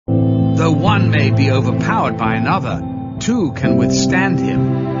Though one may be overpowered by another, two can withstand him,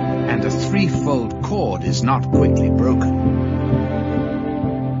 and a threefold cord is not quickly broken.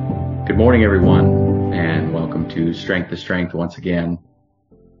 Good morning, everyone, and welcome to Strength to Strength once again.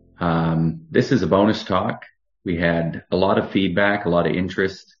 This is a bonus talk. We had a lot of feedback, a lot of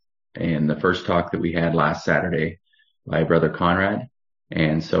interest in the first talk that we had last Saturday by Brother Conrad.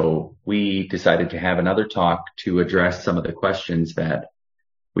 And so we decided to have another talk to address some of the questions that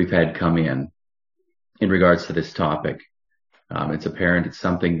we've had come in regards to this topic. It's apparent it's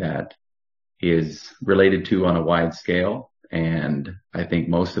something that is related to on a wide scale, and I think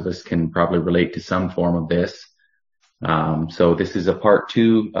most of us can probably relate to some form of this. So this is a part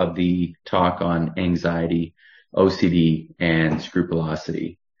 2 of the talk on anxiety, OCD, and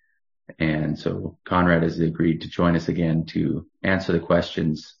scrupulosity. And so Conrad has agreed to join us again to answer the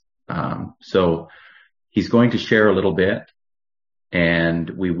questions. So he's going to share a little bit, and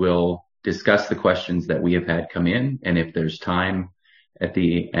we will discuss the questions that we have had come in. And if there's time at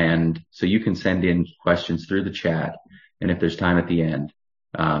the end, so you can send in questions through the chat. And if there's time at the end,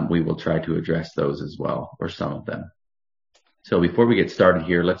 we will try to address those as well, or some of them. So before we get started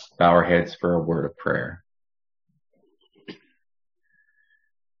here, let's bow our heads for a word of prayer.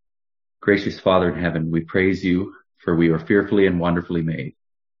 Gracious Father in heaven, we praise you, for we are fearfully and wonderfully made.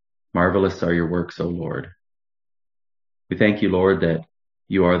 Marvelous are your works, O Lord. We thank you, Lord, that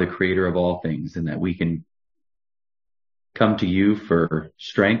you are the creator of all things, and that we can come to you for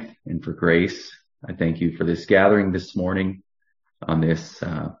strength and for grace. I thank you for this gathering this morning on this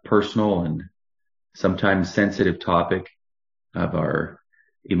personal and sometimes sensitive topic of our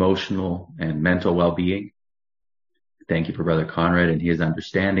emotional and mental well-being. Thank you for Brother Conrad and his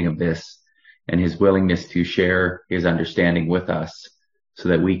understanding of this and his willingness to share his understanding with us so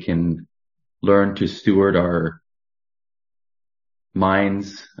that we can learn to steward our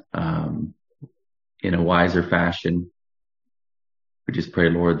minds in a wiser fashion. We just pray,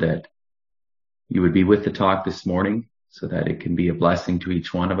 Lord, that you would be with the talk this morning so that it can be a blessing to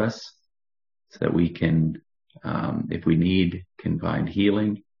each one of us, so that we can, if we need, can find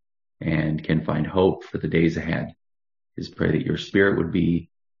healing and can find hope for the days ahead. Just pray that your Spirit would be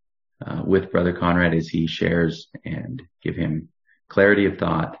with Brother Conrad as he shares, and give him clarity of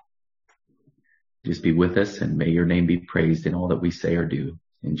thought. Just be with us, and may your name be praised in all that we say or do.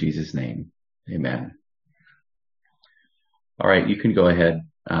 In Jesus' name, amen. All right, you can go ahead,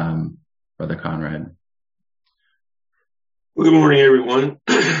 Brother Conrad. Well, good morning, everyone.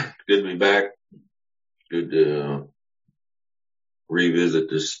 Good to be back. Good to revisit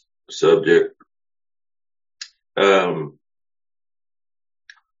this subject. I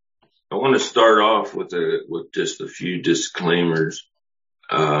want to start off with just a few disclaimers.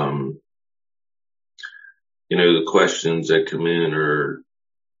 The questions that come in are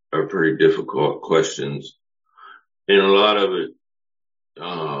pretty difficult questions, and a lot of it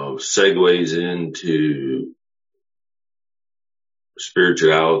segues into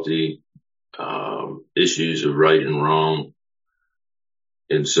spirituality, issues of right and wrong,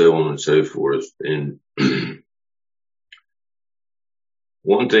 and so on and so forth. And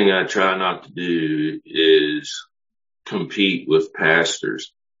one thing I try not to do is compete with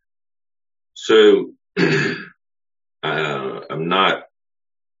pastors. So I'm not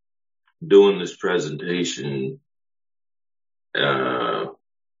doing this presentation from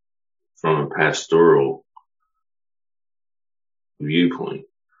a pastoral viewpoint.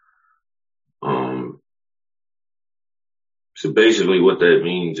 So basically what that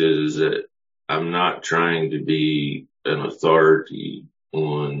means is that I'm not trying to be an authority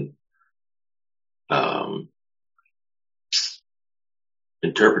on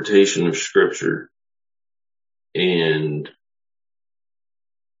interpretation of Scripture, and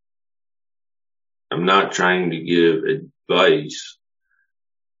I'm not trying to give advice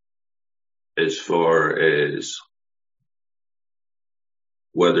as far as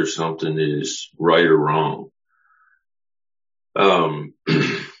whether something is right or wrong.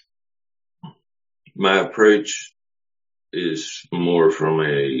 My approach is more from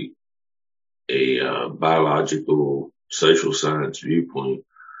a biological social science viewpoint.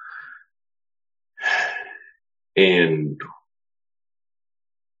 And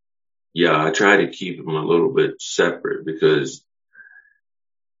I try to keep them a little bit separate, because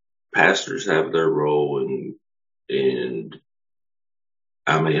pastors have their role and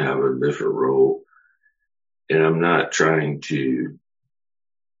I may have a different role, and I'm not trying to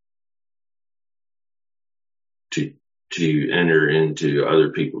enter into other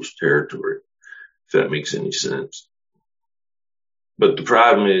people's territory, if that makes any sense. But the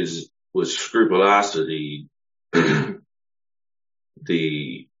problem is with scrupulosity,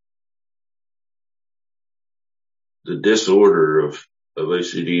 the the disorder of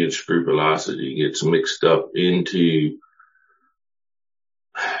OCD and scrupulosity gets mixed up into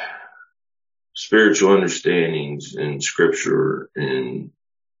spiritual understandings and scripture, and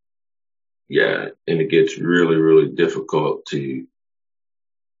it gets really, really difficult to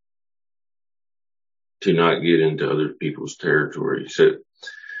not get into other people's territory. So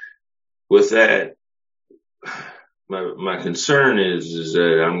with that, my concern is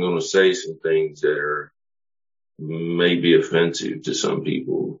that I'm going to say some things that are maybe offensive to some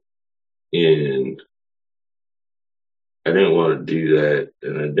people, and I didn't want to do that,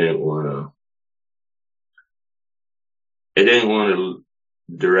 and I didn't want to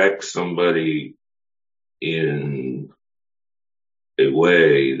direct somebody in a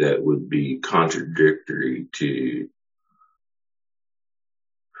way that would be contradictory to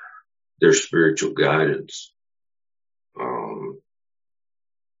their spiritual guidance.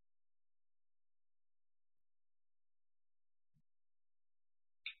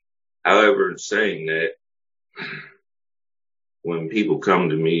 However, in saying that, when people come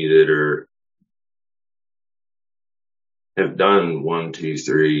to me that have done 1, 2,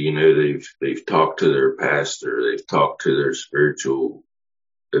 3, they've talked to their pastor, they've talked to their spiritual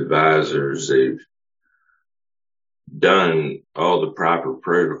advisors, they've done all the proper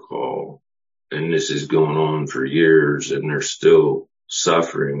protocol, and this is going on for years, and they're still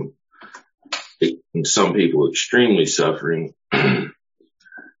suffering, and some people extremely suffering.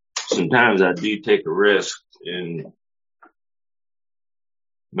 Sometimes I do take a risk and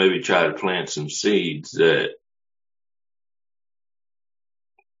maybe try to plant some seeds that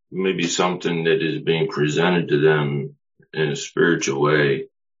maybe something that is being presented to them in a spiritual way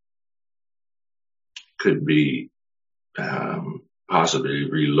could be possibly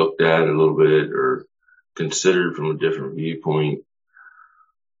relooked at a little bit or considered from a different viewpoint.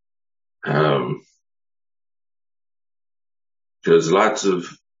 Because lots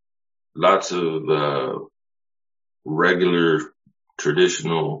of regular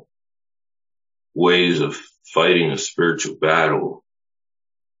traditional ways of fighting a spiritual battle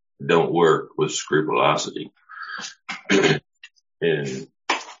don't work with scrupulosity. And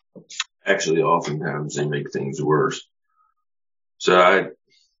actually, oftentimes they make things worse. So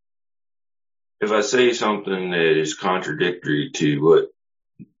if I say something that is contradictory to what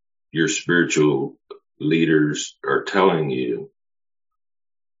your spiritual leaders are telling you,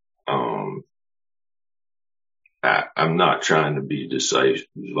 I'm not trying to be divisive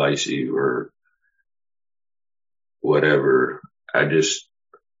or whatever. I just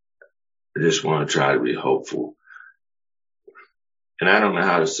want to try to be hopeful. And I don't know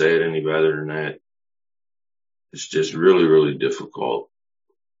how to say it any better than that. It's just really, really difficult.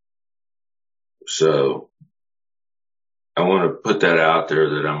 So I want to put that out there,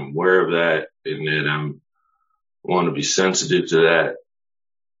 that I'm aware of that, and that I want to be sensitive to that.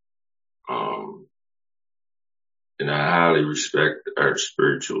 And I highly respect our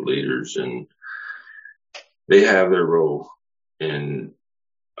spiritual leaders, and they have their role, and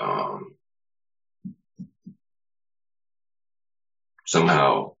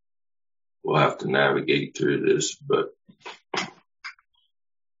somehow we'll have to navigate through this. But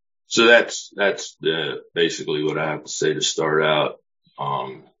so that's basically what I have to say to start out.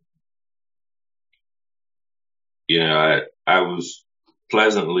 I was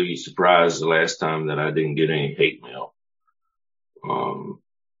pleasantly surprised the last time that I didn't get any hate mail.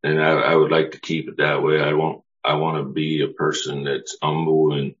 And I would like to keep it that way. I want to be a person that's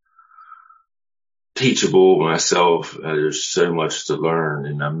humble and teachable myself. There's so much to learn,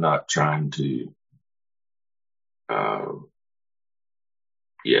 and I'm not trying to, I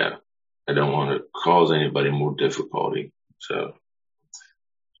don't want to cause anybody more difficulty. So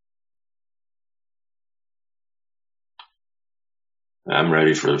I'm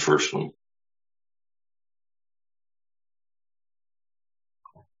ready for the first one.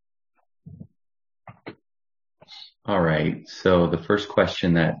 All right. So the first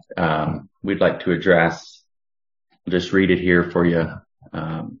question that we'd like to address, I'll just read it here for you.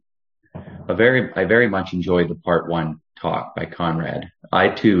 I very much enjoyed the part 1 talk by Conrad. I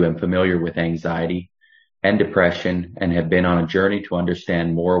too am familiar with anxiety and depression and have been on a journey to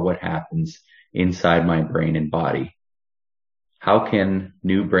understand more what happens inside my brain and body. How can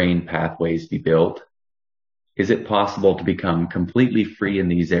new brain pathways be built? Is it possible to become completely free in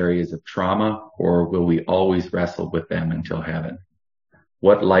these areas of trauma, or will we always wrestle with them until heaven?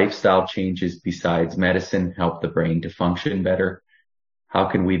 What lifestyle changes besides medicine help the brain to function better? How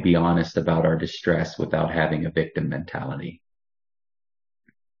can we be honest about our distress without having a victim mentality?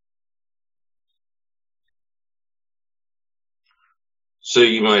 So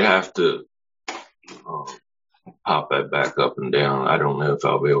you might have to pop that back up and down. I don't know if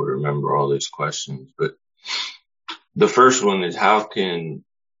I'll be able to remember all these questions, but the first one is, how can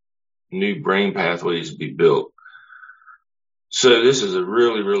new brain pathways be built? So this is a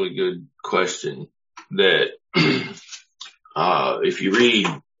really, really good question that, if you read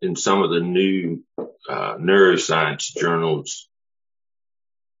in some of the new, neuroscience journals,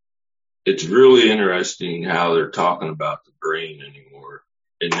 it's really interesting how they're talking about the brain anymore,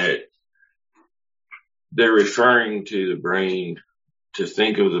 and that they're referring to the brain, to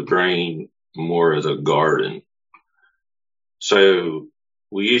think of the brain more as a garden. So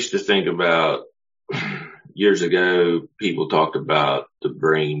we used to think about, years ago, people talked about the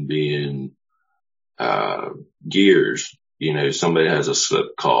brain being, gears. You know, somebody has a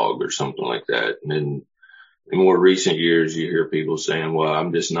slip cog or something like that. And then in more recent years, you hear people saying, well,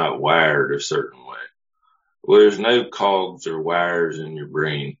 I'm just not wired a certain way. Well, there's no cogs or wires in your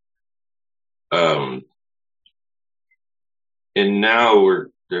brain. And now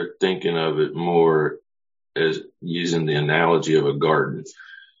they're thinking of it more as using the analogy of a garden.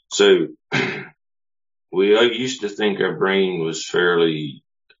 So we used to think our brain was fairly,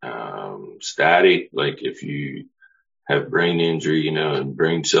 static. Like if you have brain injury, you know, and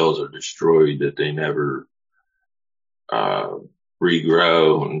brain cells are destroyed, that they never,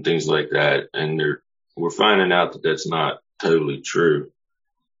 regrow and things like that. And we're finding out that that's not totally true,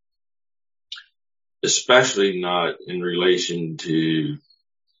 especially not in relation to,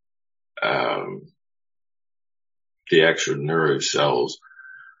 the actual neurocells.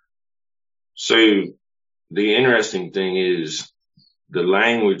 So the interesting thing is the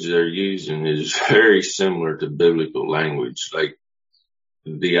language they're using is very similar to biblical language, like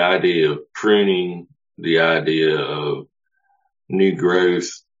the idea of pruning, the idea of new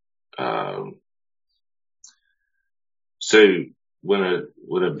growth. So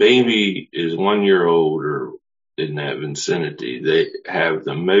when a baby is 1 year old or in that vicinity, they have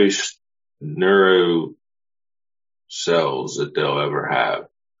the most neuro cells that they'll ever have.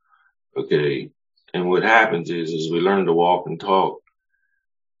 Okay. And what happens is we learn to walk and talk,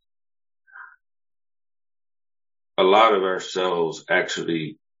 a lot of our cells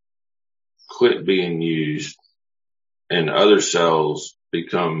actually quit being used and other cells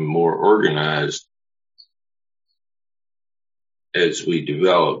become more organized as we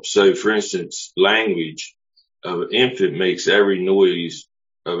develop. So for instance, language of an infant makes every noise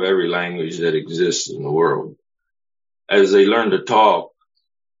of every language that exists in the world. As they learn to talk,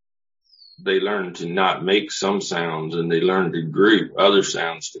 they learn to not make some sounds, and they learn to group other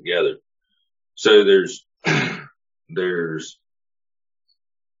sounds together. So there's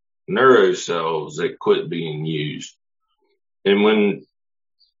neurocells that quit being used. And when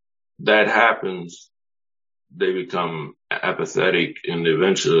that happens, they become apathetic, and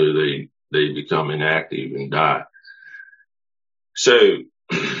eventually they become inactive and die. So,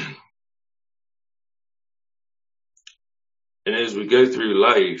 and as we go through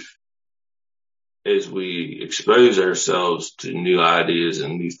life, as we expose ourselves to new ideas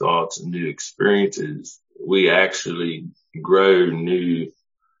and new thoughts and new experiences, we actually grow new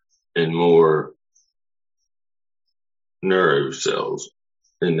and more neurocells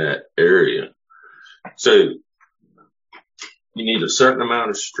in that area. So you need a certain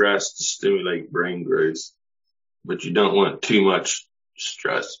amount of stress to stimulate brain growth, but you don't want too much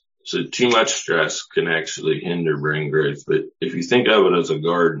stress. So too much stress can actually hinder brain growth. But if you think of it as a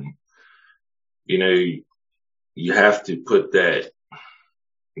garden, you know, you have to put that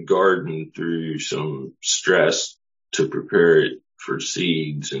garden through some stress to prepare it for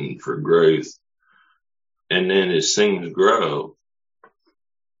seeds and for growth. And then as things grow,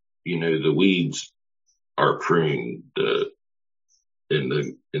 you know, the weeds are pruned,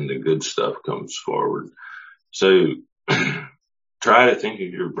 and the good stuff comes forward. So try to think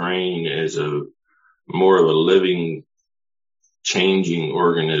of your brain as more of a living, changing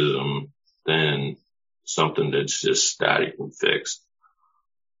organism than something that's just static and fixed.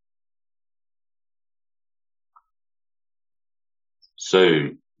 So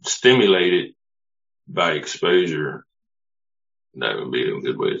stimulate it by exposure. That would be a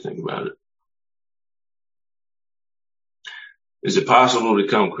good way to think about it. Is it possible to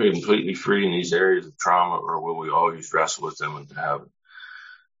become completely free in these areas of trauma, or will we always wrestle with them and have it?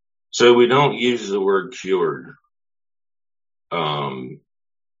 So we don't use the word cured.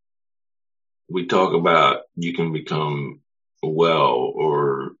 We talk about you can become well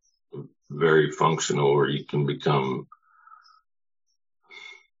or very functional, or you can become,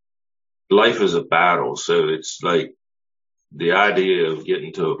 life is a battle. So it's like the idea of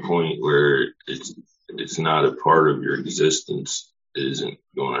getting to a point where it's not a part of your existence isn't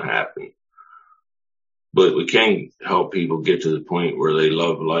going to happen. but we can help people get to the point where they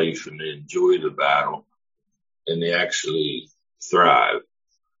love life and they enjoy the battle and they actually thrive.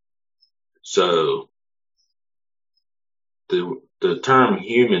 So the term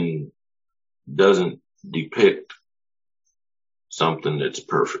human doesn't depict something that's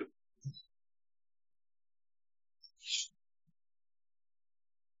perfect.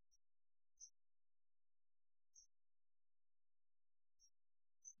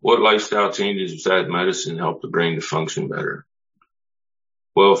 What lifestyle changes besides medicine help the brain to function better?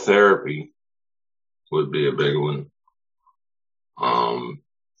 Well, therapy would be a big one.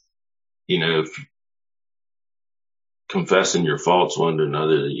 If confessing your faults one to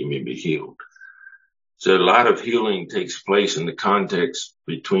another, that you may be healed. So a lot of healing takes place in the context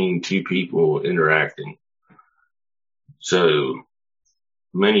between two people interacting. So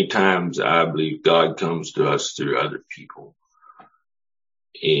many times I believe God comes to us through other people,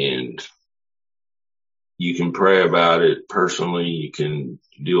 and you can pray about it personally. You can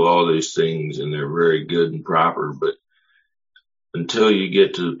do all these things and they're very good and proper, but until you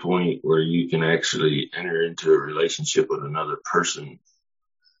get to the point where you can actually enter into a relationship with another person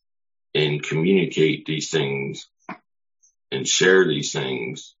and communicate these things and share these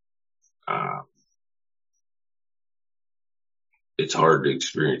things, it's hard to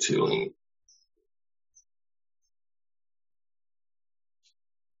experience healing.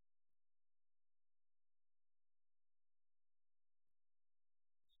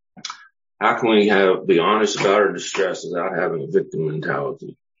 How can we be honest about our distress without having a victim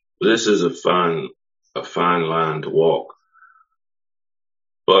mentality? This is a fine line to walk.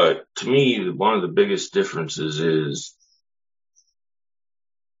 But to me, one of the biggest differences is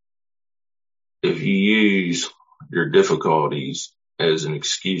if you use your difficulties as an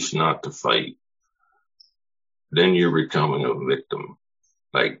excuse not to fight, then you're becoming a victim.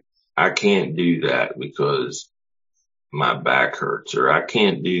 Like, I can't do that because my back hurts, or I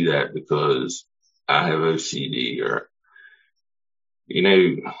can't do that because I have OCD, or,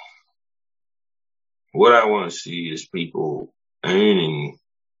 what I want to see is people owning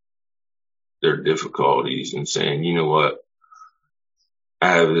their difficulties and saying, you know what,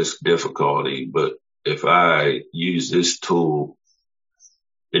 I have this difficulty, but if I use this tool,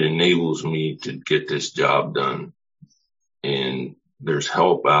 it enables me to get this job done. And there's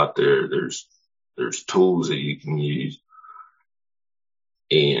help out there. There's tools that you can use.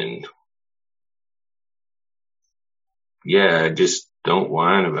 And yeah, just don't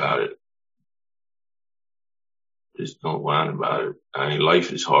whine about it. Just don't whine about it. I mean,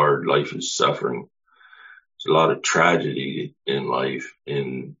 life is hard. Life is suffering. There's a lot of tragedy in life.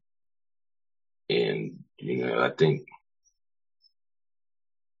 And I think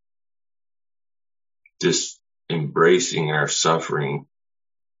just embracing our suffering,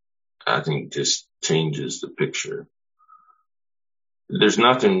 I think, just changes the picture.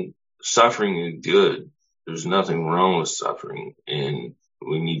 Suffering is good. There's nothing wrong with suffering, and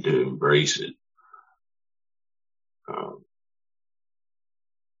we need to embrace it.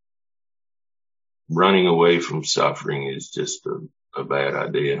 Running away from suffering is just a bad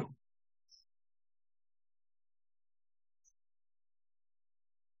idea.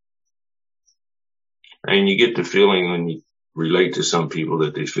 And you get the feeling when you relate to some people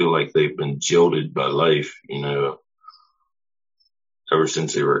that they feel like they've been jilted by life, ever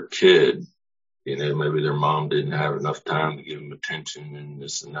since they were a kid. Maybe their mom didn't have enough time to give them attention and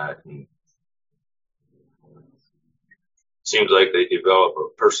this and that. And it seems like they develop a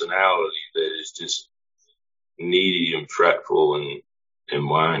personality that is just needy and fretful and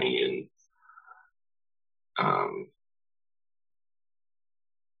whiny. And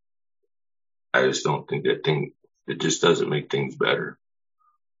I just don't think it just doesn't make things better.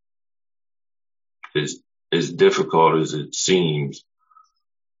 As difficult as it seems,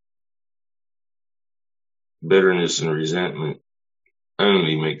 bitterness and resentment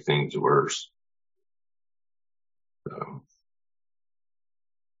only make things worse. So.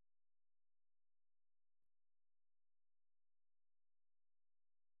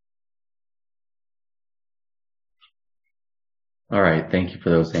 All right. Thank you for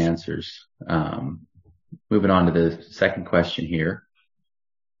those answers. Moving on to the second question here.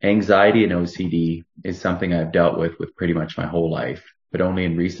 Anxiety and OCD is something I've dealt with pretty much my whole life, but only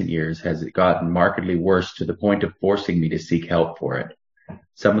in recent years has it gotten markedly worse to the point of forcing me to seek help for it.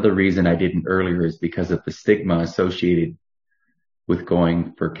 Some of the reason I didn't earlier is because of the stigma associated with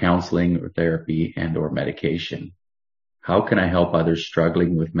going for counseling or therapy and or medication. How can I help others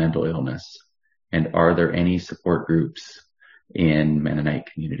struggling with mental illness? And are there any support groups in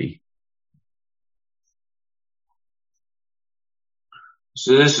Mennonite community?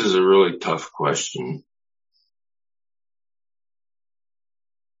 So this is a really tough question.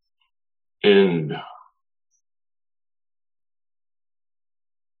 And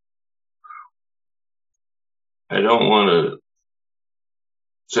I don't want to.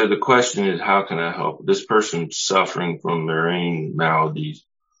 So the question is, how can I help? This person's suffering from their own maladies,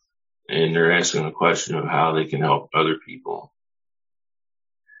 and they're asking the question of how they can help other people.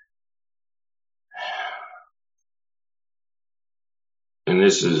 And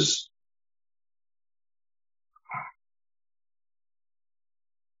this is,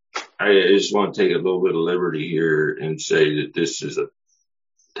 I just want to take a little bit of liberty here and say that this is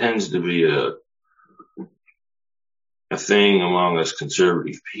tends to be a thing among us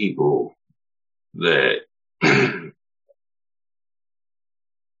conservative people that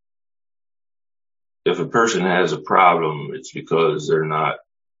if a person has a problem, it's because they're not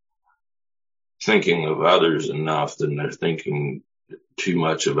thinking of others enough, then they're thinking too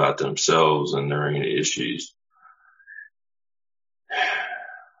much about themselves and their own issues.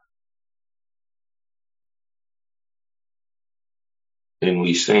 And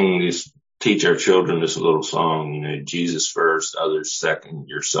we teach our children this little song, Jesus first, others second,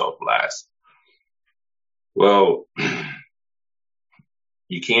 yourself last. Well,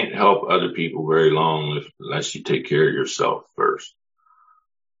 you can't help other people very long unless you take care of yourself first.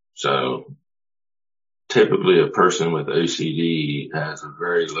 So typically a person with OCD has a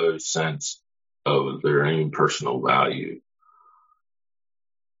very low sense of their own personal value.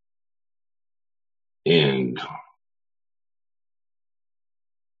 And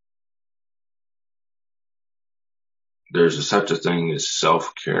there's such a thing as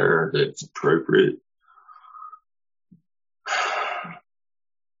self-care that's appropriate.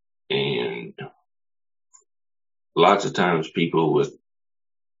 And lots of times people with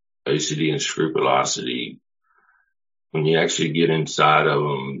OCD and scrupulosity, when you actually get inside of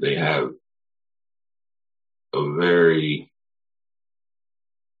them, they have a very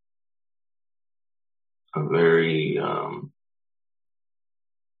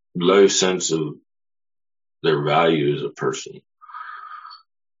low sense of their value as a person.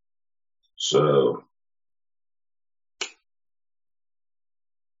 So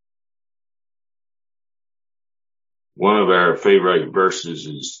one of our favorite verses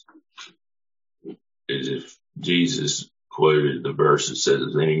is if Jesus quoted the verse that says,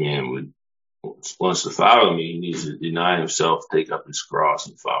 if any man wants to follow me, he needs to deny himself, take up his cross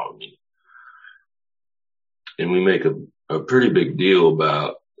and follow me. And we make a pretty big deal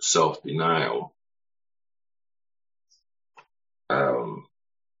about self-denial.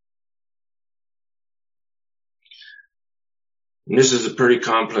 This is a pretty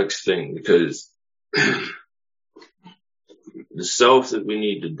complex thing because the self that we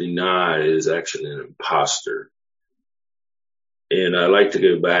need to deny is actually an imposter. And I like to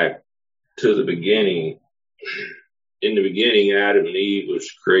go back to the beginning. In the beginning, Adam and Eve was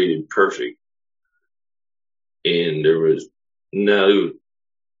created perfect. And there was no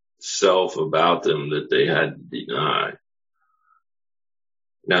self about them that they had to deny.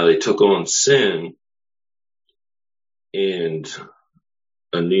 Now they took on sin and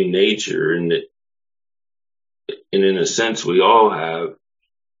a new nature, and in a sense we all have.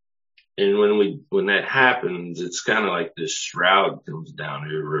 And when that happens, it's kind of like this shroud comes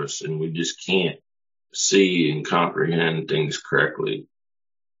down over us and we just can't see and comprehend things correctly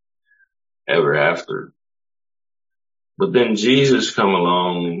ever after. But then Jesus come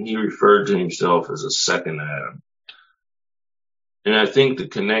along and he referred to himself as a second Adam. And I think the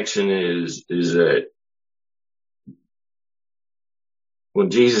connection is that when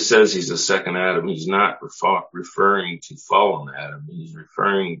Jesus says he's a second Adam, he's not referring to fallen Adam. He's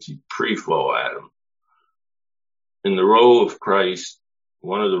referring to pre-fall Adam. And the role of Christ,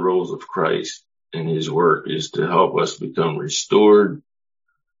 one of the roles of Christ in his work is to help us become restored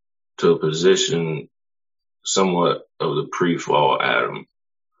to a position somewhat of the pre-fall Adam.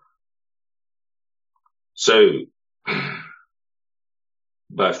 So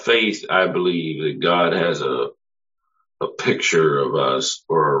by faith, I believe that God has a picture of us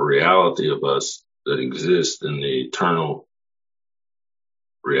or a reality of us that exists in the eternal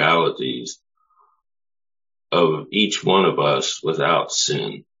realities of each one of us without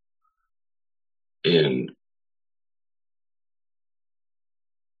sin. And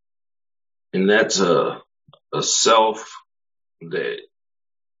that's a self that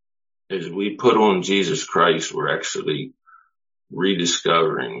as we put on Jesus Christ, we're actually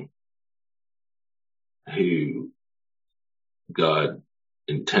rediscovering who God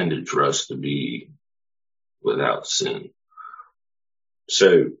intended for us to be without sin.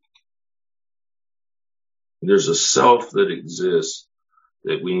 So there's a self that exists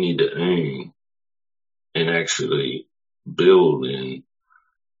that we need to own and actually build in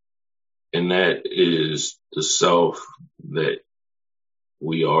and that is the self that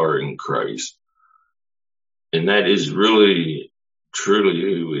we are in Christ. And that is really, truly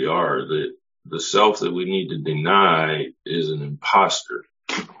who we are. That the self that we need to deny is an imposter.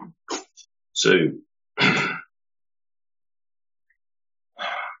 So,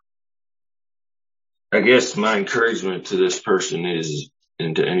 I guess my encouragement to this person is,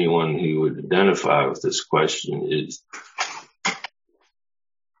 and to anyone who would identify with this question, is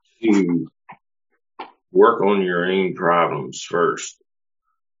to work on your own problems first.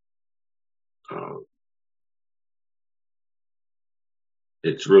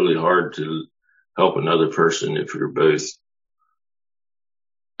 It's really hard to help another person if you're both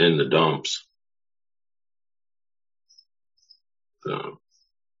in the dumps. So,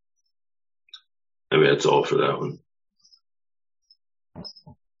 maybe that's all for that one.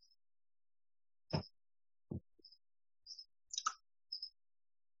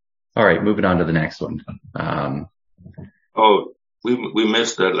 All right, moving on to the next one. We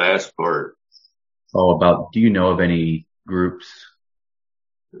missed that last part. Do you know of any groups?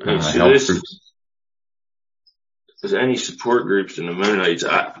 Health groups? There's any support groups in the Mennonites?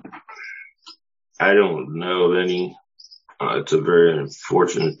 I don't know of any. It's a very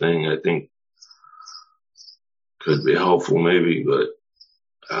unfortunate thing. I think could be helpful maybe, but,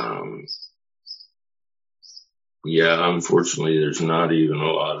 yeah, unfortunately there's not even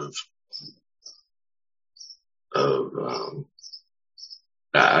a lot of,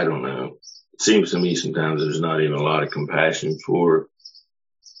 I don't know. It seems to me sometimes there's not even a lot of compassion for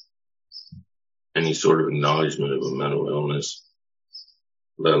any sort of acknowledgement of a mental illness,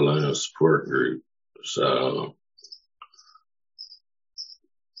 let alone a support group. So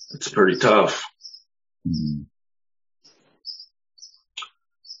it's pretty tough. Mm-hmm.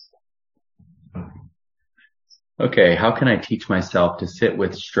 Okay, how can I teach myself to sit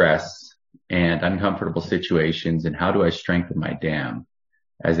with stress and uncomfortable situations, and how do I strengthen my dam,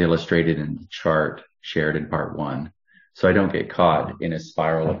 as illustrated in the chart shared in part 1, so I don't get caught in a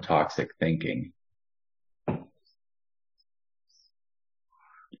spiral of toxic thinking?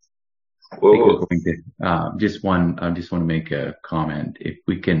 Well, I just want to make a comment. If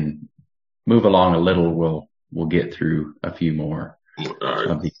we can move along a little, we'll get through a few more. All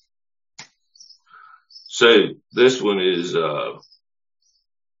right. So this one is, how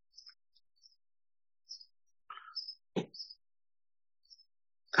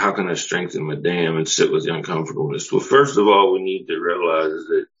can I strengthen my dam and sit with the uncomfortableness? Well, first of all, we need to realize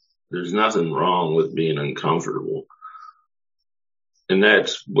that there's nothing wrong with being uncomfortable. And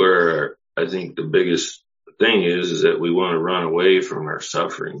that's where I think the biggest thing is that we want to run away from our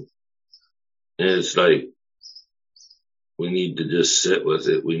suffering. And it's like, we need to just sit with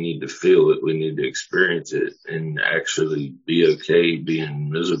it. We need to feel it. We need to experience it and actually be okay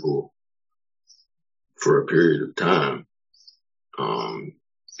being miserable for a period of time.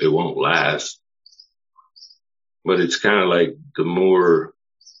 It won't last, but it's kind of like the more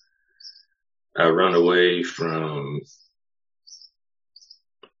I run away from,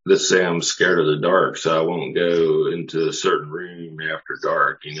 let's say I'm scared of the dark, so I won't go into a certain room after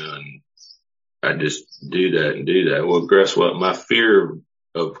dark, and I just do that. Well, guess what? My fear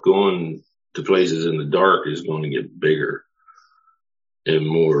of going to places in the dark is going to get bigger and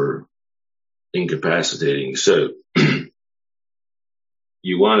more incapacitating. So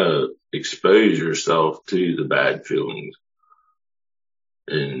you want to expose yourself to the bad feelings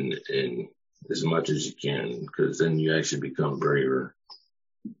and as much as you can, because then you actually become braver.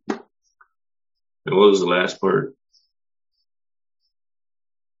 And what was the last part?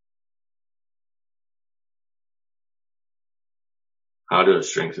 How do I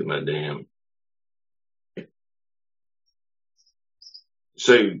strengthen my dam?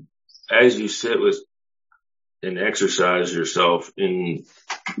 So as you sit with and exercise yourself in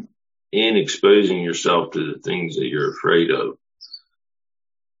exposing yourself to the things that you're afraid of,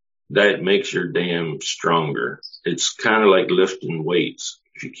 that makes your dam stronger. It's kind of like lifting weights.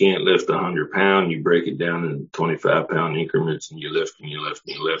 If you can't lift 100 pounds, you break it down in 25 pound increments and you lift and you lift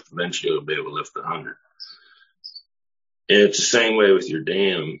and you lift. Eventually you'll be able to lift 100. And it's the same way with your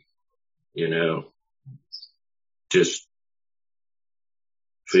dam, just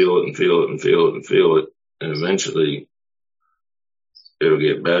feel it and feel it and feel it and feel it. And eventually it'll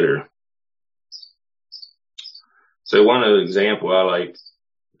get better. So one example I like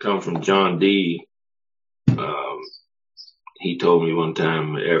come from John D. He told me one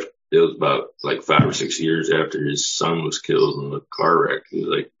time, after it was about like 5 or 6 years after his son was killed in a car wreck, he's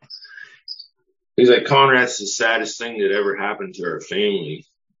like, Conrad's the saddest thing that ever happened to our family.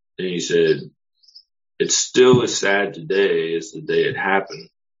 And he said, it's still as sad today as the day it happened.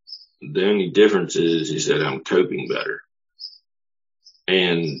 the only difference is, he said, I'm coping better.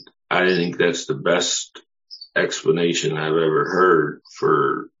 And I think that's the best explanation I've ever heard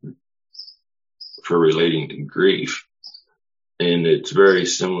for relating to grief. And it's very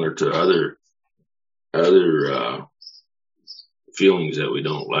similar to other feelings that we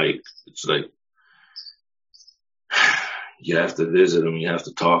don't like. It's like, you have to visit them, you have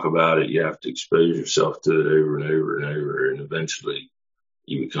to talk about it, you have to expose yourself to it over and over and over, and eventually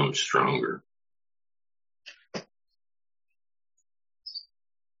you become stronger.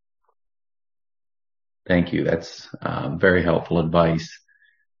 Thank you. That's very helpful advice.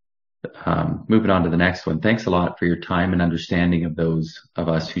 Moving on to the next one. Thanks a lot for your time and understanding of those of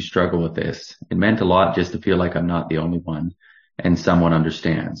us who struggle with this. It meant a lot just to feel like I'm not the only one and someone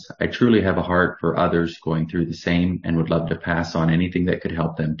understands. I truly have a heart for others going through the same and would love to pass on anything that could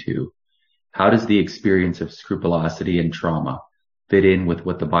help them too. How does the experience of scrupulosity and trauma fit in with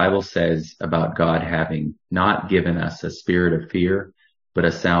what the Bible says about God having not given us a spirit of fear, but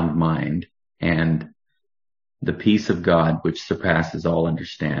a sound mind and the peace of God which surpasses all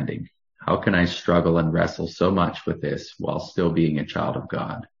understanding? How can I struggle and wrestle so much with this while still being a child of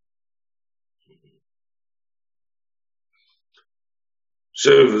God?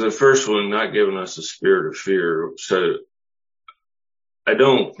 So for the first one, not giving us a spirit of fear. So I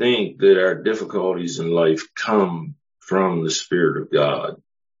don't think that our difficulties in life come from the Spirit of God.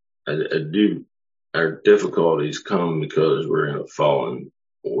 Our difficulties come because we're in a fallen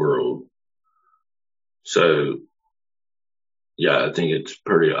world. So, yeah, I think it's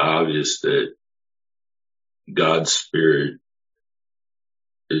pretty obvious that God's Spirit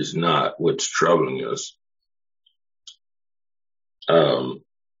is not what's troubling us.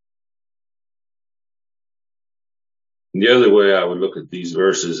 The other way I would look at these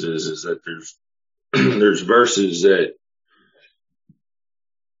verses is that there's verses that,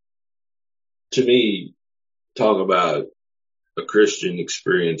 to me, talk about a Christian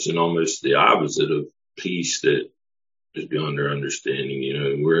experience and almost the opposite of peace that is beyond our understanding. You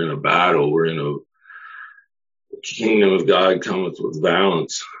know, we're in a battle. We're in a kingdom of God cometh with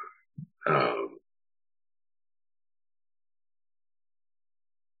violence.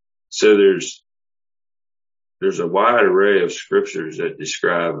 So there's a wide array of scriptures that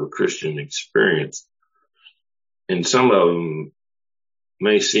describe a Christian experience, and some of them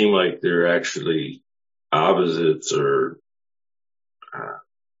may seem like they're actually opposites or,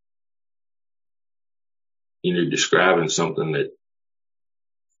 describing something that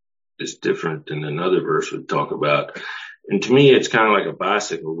is different than another verse would talk about. And to me, it's kind of like a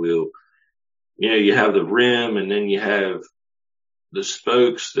bicycle wheel. You know, you have the rim and then you have the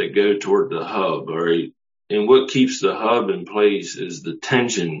spokes that go toward the hub, all right? And what keeps the hub in place is the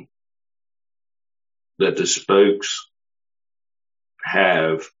tension that the spokes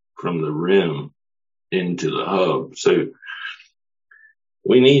have from the rim into the hub. So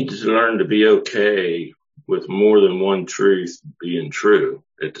we need to learn to be okay with more than one truth being true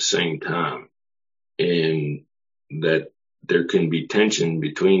at the same time, and that there can be tension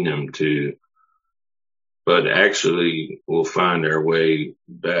between them two, but actually we'll find our way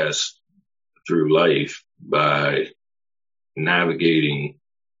best through life by navigating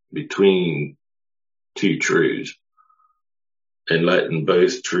between two truths and letting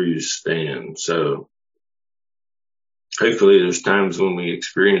both truths stand. So hopefully there's times when we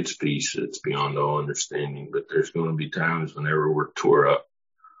experience peace that's beyond all understanding, but there's going to be times whenever we're tore up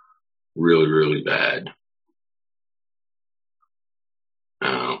really, really bad.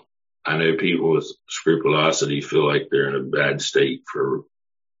 I know people with scrupulosity feel like they're in a bad state for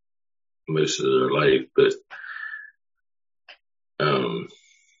most of their life, but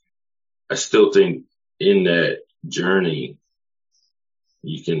I still think in that journey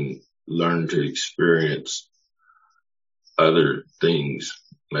you can learn to experience other things,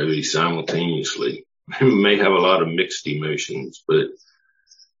 maybe simultaneously. We may have a lot of mixed emotions, but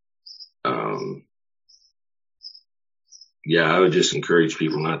I would just encourage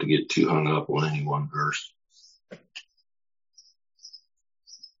people not to get too hung up on any one verse.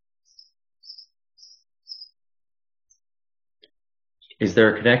 Is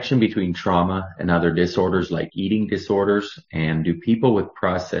there a connection between trauma and other disorders like eating disorders? And do people with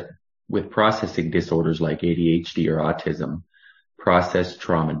processing disorders like ADHD or autism process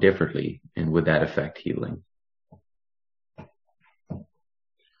trauma differently? And would that affect healing?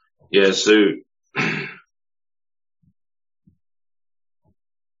 Yeah, so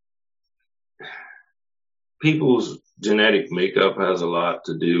people's genetic makeup has a lot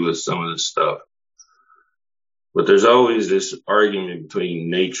to do with some of this stuff. But there's always this argument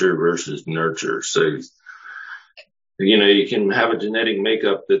between nature versus nurture. So You can have a genetic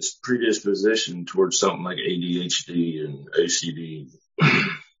makeup that's predisposition towards something like ADHD and OCD,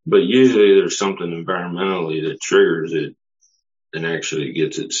 but usually there's something environmentally that triggers it and actually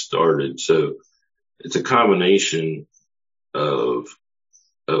gets it started. So it's a combination of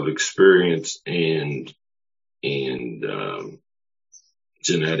experience and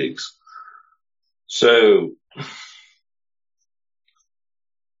genetics. So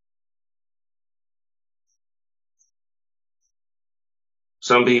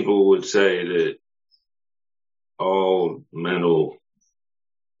some people would say that all mental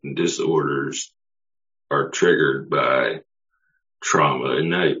disorders are triggered by trauma.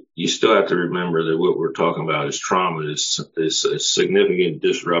 And that you still have to remember that what we're talking about is trauma is a significant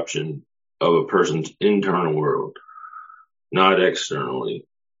disruption of a person's internal world, not externally.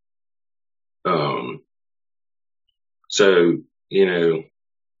 So,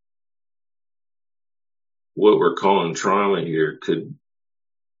 what we're calling trauma here could,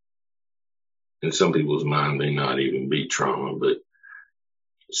 in some people's mind, may not even be trauma, but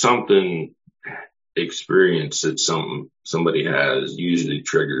something experience that somebody has usually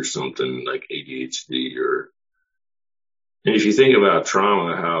triggers something like ADHD and if you think about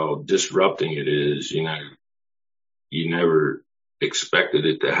trauma, how disrupting it is, you never expected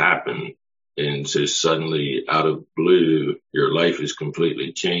it to happen. And so suddenly out of blue, your life is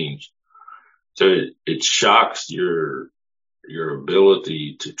completely changed. So it shocks your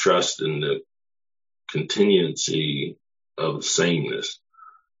ability to trust in the continuancy of sameness.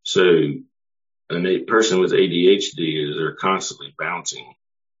 So a person with ADHD they're constantly bouncing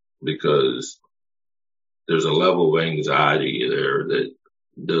because there's a level of anxiety there that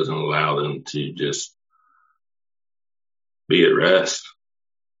doesn't allow them to just be at rest.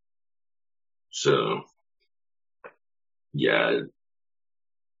 So, yeah,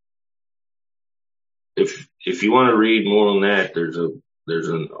 if you want to read more on that, there's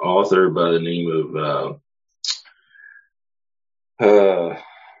an author by the name of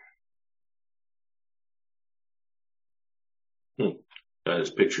got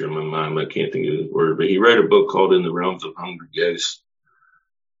his picture in my mind, but I can't think of his word. But he wrote a book called In the Realms of Hungry Ghosts,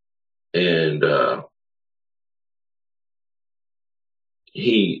 and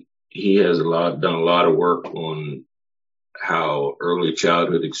he has done a lot of work on how early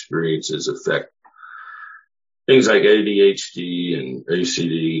childhood experiences affect things like ADHD and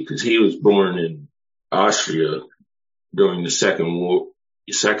OCD, because he was born in Austria during the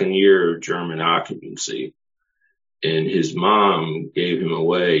second year of German occupancy. And his mom gave him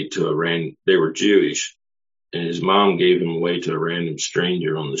away to they were Jewish, and his mom gave him away to a random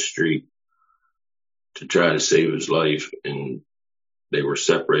stranger on the street to try to save his life. And they were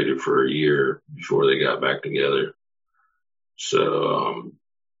separated for a year before they got back together. So,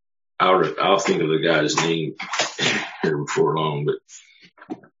 I'll think of the guy's name here before long, but,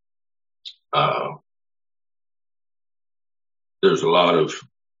 there's a lot of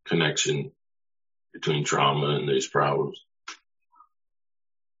connection between trauma and these problems.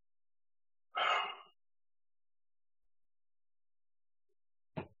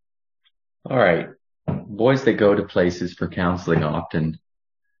 All right. Boys that go to places for counseling often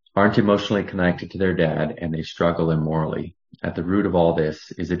aren't emotionally connected to their dad, and they struggle immorally. At the root of all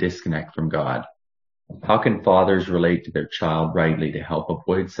this is a disconnect from God. How can fathers relate to their child rightly to help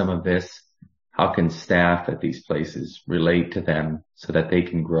avoid some of this? How can staff at these places relate to them so that they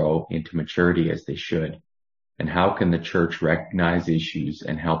can grow into maturity as they should? And how can the church recognize issues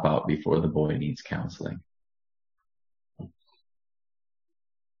and help out before the boy needs counseling?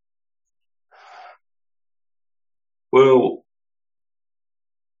 Well,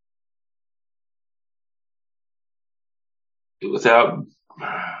 without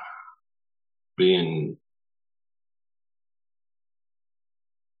being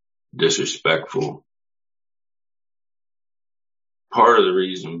disrespectful, part of the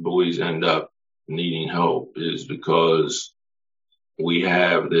reason boys end up needing help is because we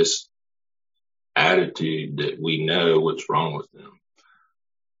have this attitude that we know what's wrong with them.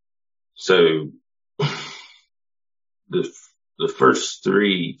 So the first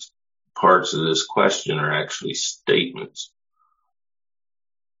three parts of this question are actually statements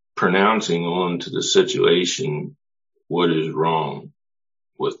pronouncing on to the situation what is wrong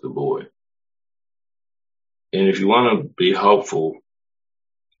with the boy. And if you want to be helpful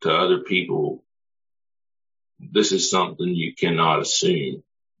to other people, this is something you cannot assume,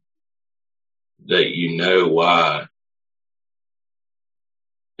 that you know why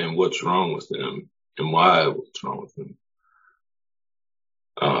and what's wrong with them and why what's wrong with them.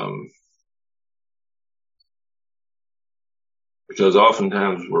 Because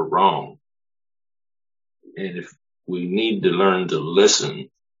oftentimes we're wrong. And we need to learn to listen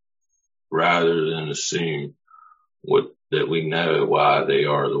rather than assume that we know why they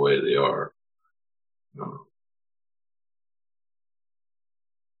are the way they are.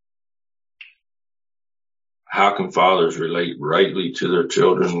 How can fathers relate rightly to their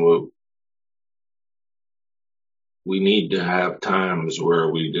children? Well, we need to have times where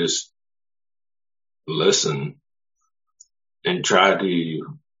we just listen and try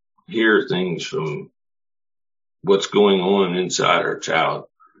to hear things from what's going on inside our child.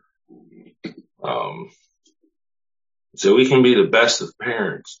 So we can be the best of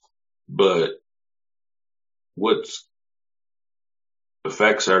parents, but what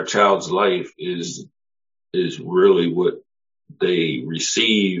affects our child's life is really what they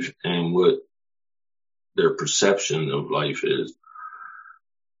receive and what their perception of life is.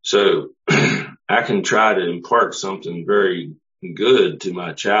 So I can try to impart something very good to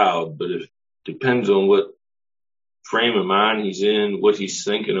my child, but it depends on what frame of mind he's in, what he's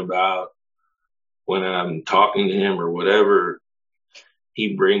thinking about when I'm talking to him, or whatever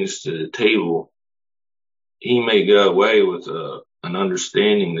he brings to the table. He may go away with an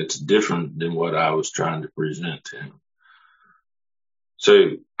understanding that's different than what I was trying to present to him.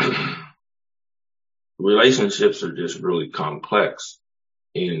 So relationships are just really complex,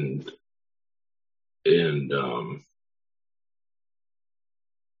 and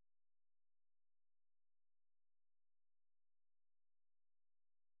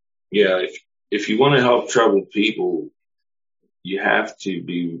yeah, if you want to help troubled people, you have to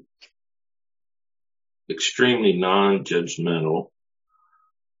be extremely non-judgmental.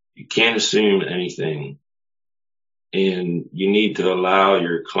 You can't assume anything, and you need to allow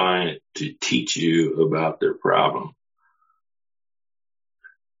your client to teach you about their problem.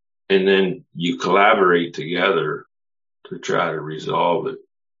 And then you collaborate together to try to resolve it.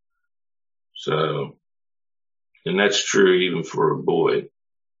 So, and that's true even for a boy.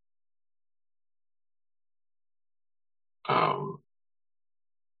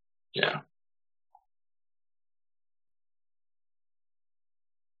 Yeah.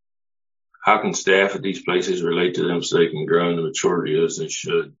 How can staff at these places relate to them so they can grow into maturity as they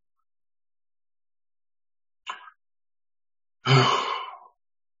should?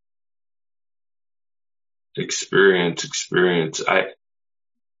 Experience.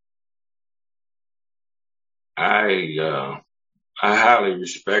 I highly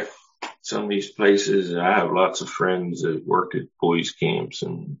respect some of these places, and I have lots of friends that work at boys camps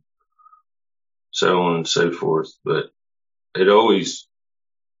and so on and so forth, but I always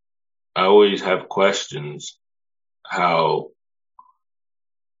have questions how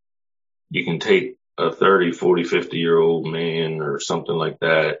you can take a 30, 40, 50-year-old man or something like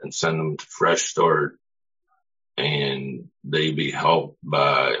that and send them to Fresh Start, and they be helped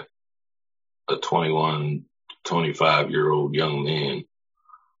by a 21, 25-year-old young man.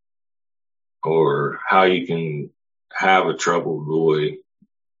 Or how you can have a troubled boy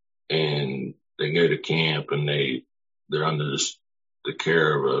and they go to camp and they're under the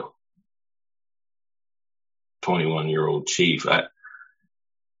care of a 21-year-old chief.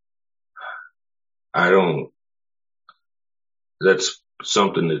 I don't, that's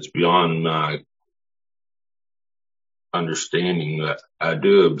something that's beyond my understanding. I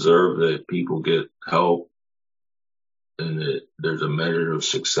do observe that people get help and that there's a measure of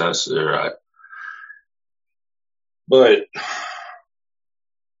success there. But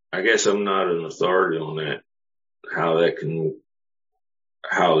I guess I'm not an authority on that, how they can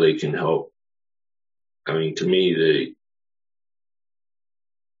help. I mean, to me,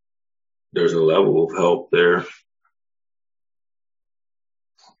 there's a level of help there.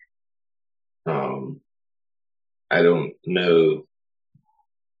 I don't know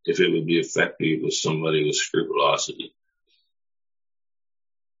if it would be effective with somebody with scrupulosity.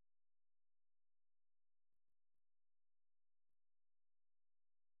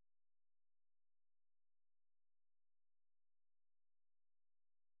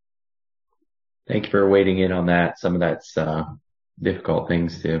 Thank you for wading in on that. Some of that's difficult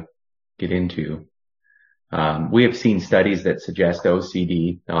things to get into. We have seen studies that suggest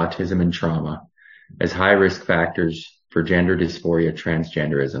OCD, autism, and trauma as high risk factors for gender dysphoria,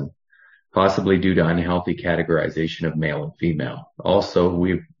 transgenderism, possibly due to unhealthy categorization of male and female. Also,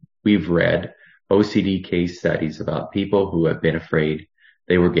 we've read OCD case studies about people who have been afraid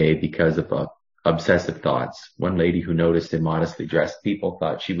they were gay because of obsessive thoughts. One lady who noticed immodestly dressed people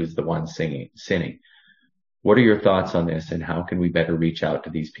thought she was the one sinning. What are your thoughts on this, and how can we better reach out to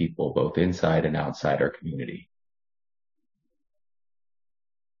these people both inside and outside our community?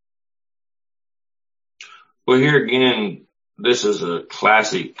 Well, here again, this is a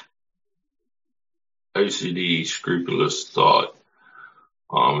classic OCD, scrupulous thought.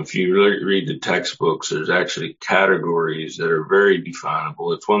 If you read the textbooks, there's actually categories that are very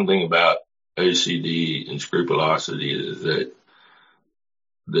definable. It's one thing about OCD and scrupulosity is that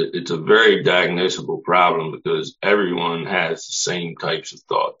it's a very diagnosable problem because everyone has the same types of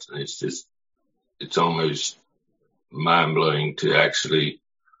thoughts. And it's almost mind blowing to actually,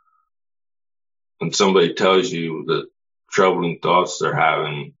 when somebody tells you the troubling thoughts they're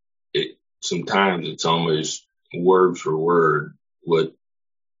having, sometimes it's almost word for word what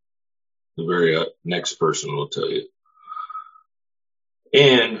the very next person will tell you.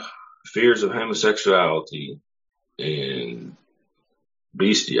 And fears of homosexuality and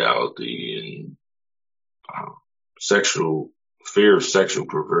bestiality and fear of sexual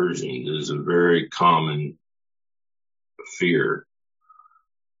perversion is a very common fear.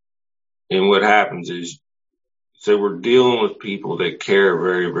 And what happens is, so we're dealing with people that care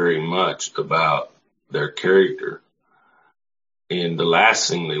very, very much about their character. And the last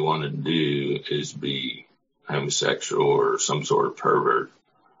thing they want to do is be homosexual or some sort of pervert.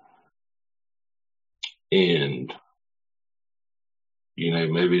 And,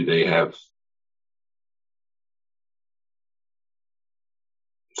 maybe they have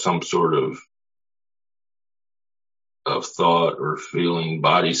some sort of thought or feeling,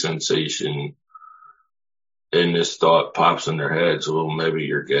 body sensation, and this thought pops in their heads, well, maybe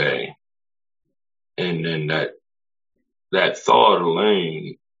you're gay. And then that thought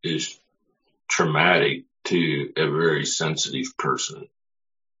alone is traumatic to a very sensitive person.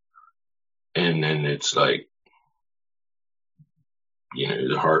 And then it's like,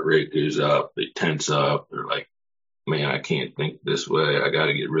 the heart rate goes up, they tense up, they're like, man, I can't think this way, I got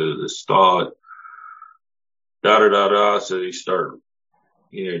to get rid of this thought, So they start,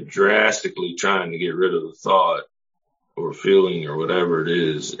 drastically trying to get rid of the thought or feeling or whatever it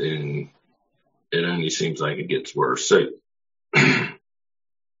is, and it only seems like it gets worse. So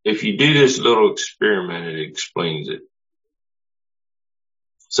if you do this little experiment, it explains it.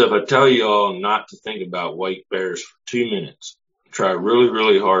 So if I tell you all not to think about white bears for 2 minutes, try really,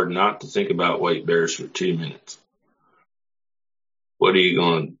 really hard not to think about white bears for 2 minutes. What are you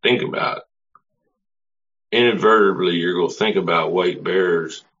going to think about? Inadvertently, you're going to think about white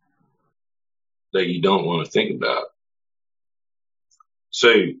bears that you don't want to think about.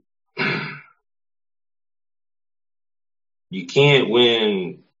 So you can't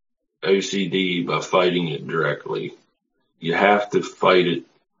win OCD by fighting it directly. You have to fight it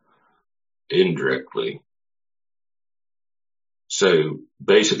indirectly. So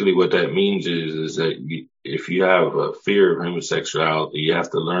basically what that means is that if you have a fear of homosexuality, you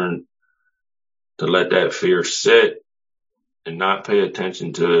have to learn to let that fear sit and not pay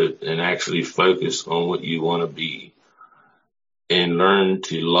attention to it and actually focus on what you want to be and learn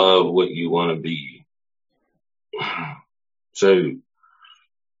to love what you want to be. So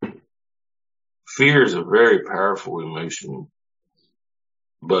fear is a very powerful emotion,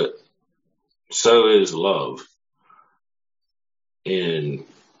 but so is love and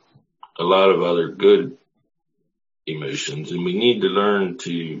a lot of other good emotions. And we need to learn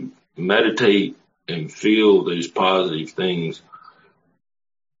to meditate and feel those positive things,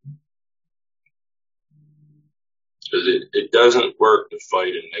 because it doesn't work to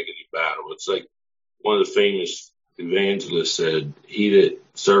fight a negative battle. It's like one of the famous evangelists said, he that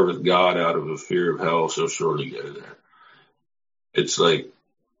serveth God out of a fear of hell shall surely go there. It's like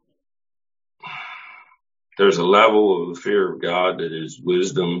there's a level of the fear of God that is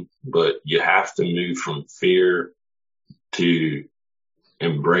wisdom, but you have to move from fear to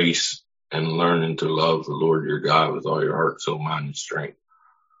embrace and learning to love the Lord your God with all your heart, soul, mind, and strength.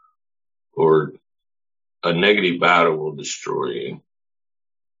 Or a negative battle will destroy you.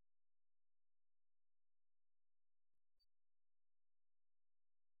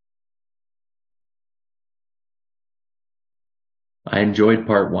 I enjoyed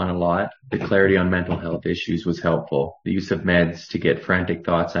part 1 a lot. The clarity on mental health issues was helpful. The use of meds to get frantic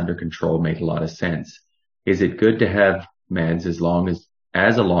thoughts under control made a lot of sense. Is it good to have meds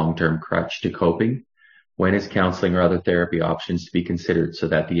as a long-term crutch to coping? When is counseling or other therapy options to be considered so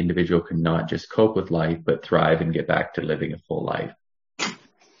that the individual can not just cope with life, but thrive and get back to living a full life?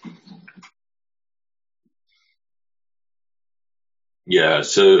 Yeah,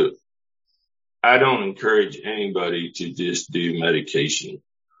 so I don't encourage anybody to just do medication.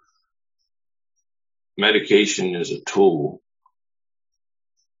 Medication is a tool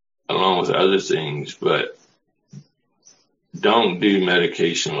along with other things, but don't do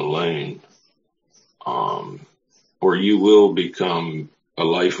medication alone, or you will become a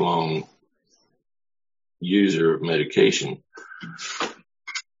lifelong user of medication.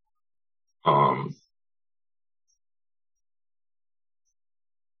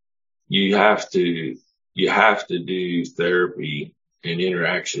 you have to do therapy and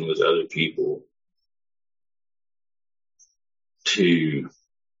interaction with other people to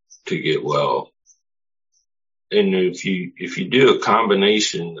get well. And if you do a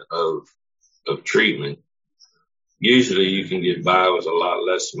combination of treatment, usually you can get by with a lot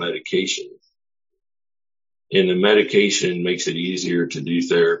less medication. And the medication makes it easier to do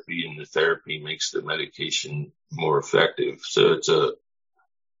therapy, and the therapy makes the medication more effective. So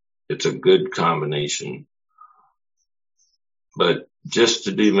it's a good combination. But just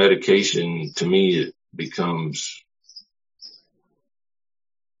to do medication, to me,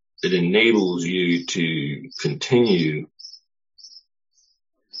 it enables you to continue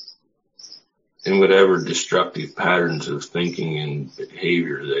in whatever destructive patterns of thinking and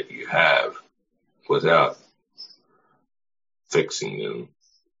behavior that you have without fixing them.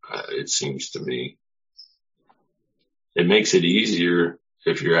 It seems to me it makes it easier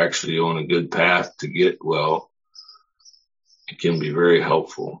if you're actually on a good path to get well. It can be very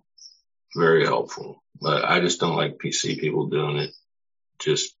helpful, very helpful. But I just don't like to see people doing it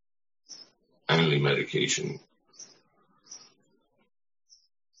just only medication.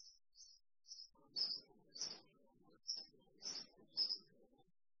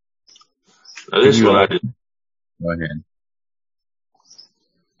 Now this one, go ahead.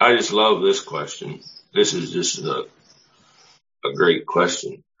 I just love this question. This is just a great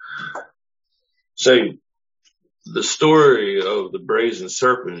question. So the story of the brazen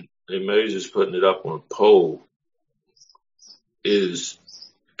serpent and Moses putting it up on a pole is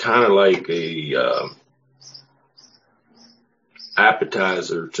kind of like a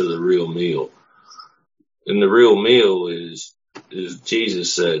appetizer to the real meal. And the real meal is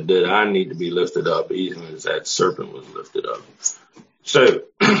Jesus said that I need to be lifted up even as that serpent was lifted up. So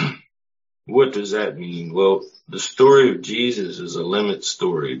what does that mean? Well, the story of Jesus is a limit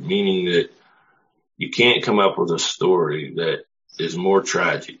story, meaning that you can't come up with a story that is more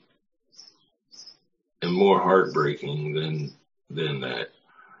tragic and more heartbreaking than that.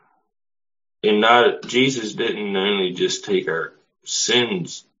 And Jesus didn't only just take our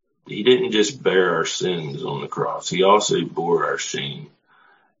sins, he didn't just bear our sins on the cross. He also bore our shame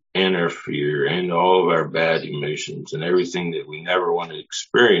and our fear and all of our bad emotions and everything that we never want to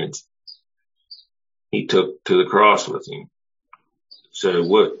experience. He took to the cross with him. So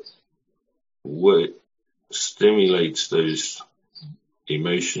what stimulates those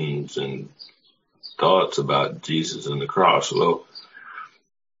emotions and thoughts about Jesus and the cross? Well,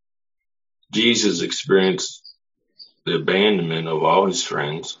 Jesus experienced the abandonment of all his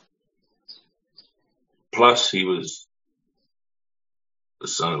friends. Plus he was the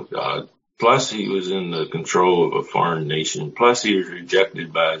Son of God. Plus he was in the control of a foreign nation. Plus he was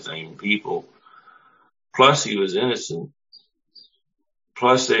rejected by his own people. Plus he was innocent.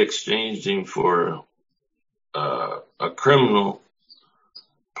 Plus they exchanged him for a criminal.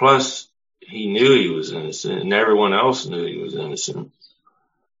 Plus he knew he was innocent and everyone else knew he was innocent.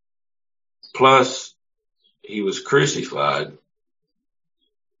 Plus he was crucified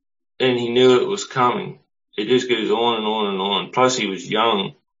and he knew it was coming. It just goes on and on and on. Plus he was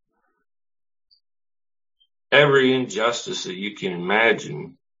young. Every injustice that you can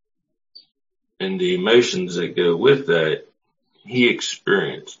imagine and the emotions that go with that, he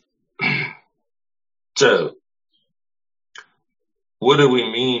experienced. So, what do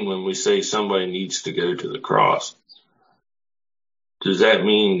we mean when we say somebody needs to go to the cross? Does that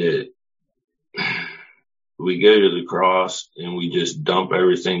mean that we go to the cross and we just dump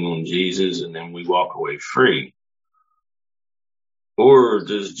everything on Jesus and then we walk away free? Or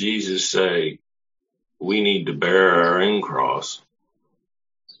does Jesus say we need to bear our own cross?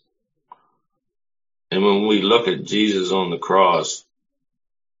 And when we look at Jesus on the cross,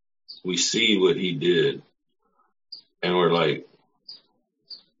 we see what he did. And we're like,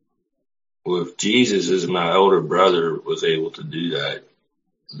 well, if Jesus, as my older brother, was able to do that,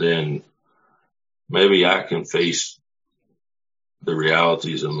 then maybe I can face the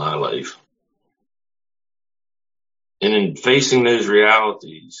realities of my life. And in facing those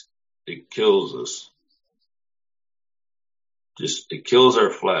realities, it kills us. It kills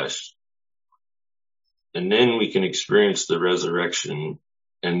our flesh. And then we can experience the resurrection,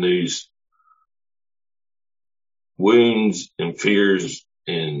 and those wounds and fears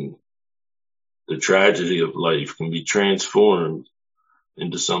and the tragedy of life can be transformed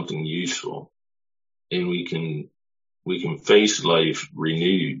into something useful. And we can face life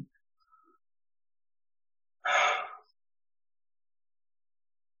renewed.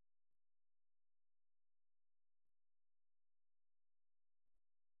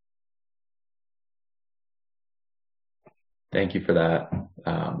 Thank you for that.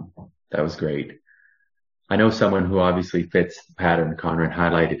 That was great. I know someone who obviously fits the pattern Conrad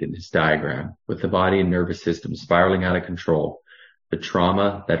highlighted in his diagram, with the body and nervous system spiraling out of control. The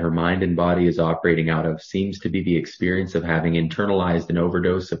trauma that her mind and body is operating out of seems to be the experience of having internalized an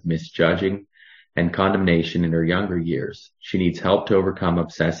overdose of misjudging and condemnation in her younger years. She needs help to overcome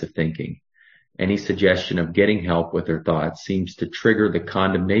obsessive thinking. Any suggestion of getting help with her thoughts seems to trigger the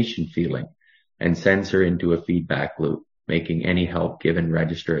condemnation feeling and sends her into a feedback loop, making any help given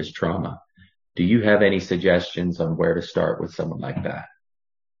register as trauma. Do you have any suggestions on where to start with someone like that?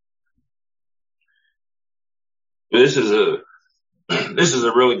 This is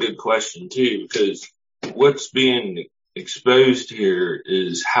a really good question too, because what's being exposed here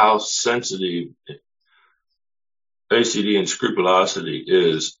is how sensitive OCD and scrupulosity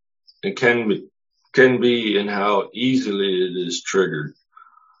is, and can be, and how easily it is triggered.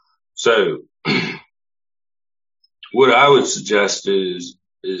 So what I would suggest is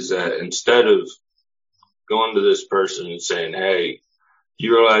that instead of going to this person and saying, hey,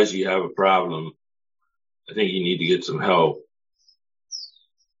 you realize you have a problem, I think you need to get some help.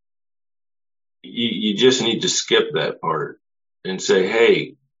 You just need to skip that part and say,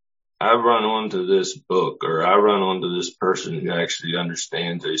 hey, I run onto this book, or I run onto this person who actually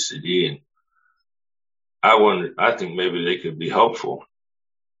understands OCD, and I think maybe they could be helpful.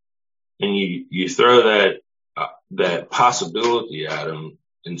 And you throw that possibility at them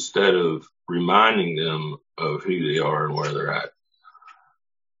instead of reminding them of who they are and where they're at.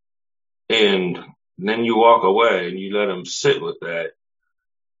 And then you walk away and you let them sit with that,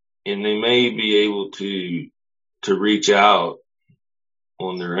 and they may be able to reach out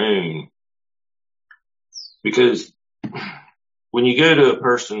on their own. Because when you go to a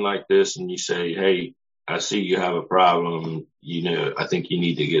person like this and you say, hey, I see you have a problem, I think you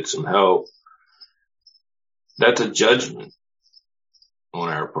need to get some help, that's a judgment on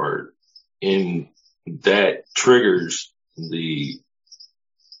our part. And that triggers the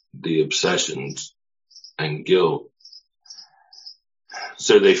obsessions and guilt.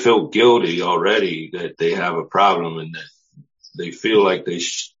 So they feel guilty already that they have a problem, and that they feel like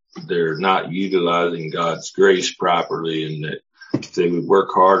they're not utilizing God's grace properly, and that if they would work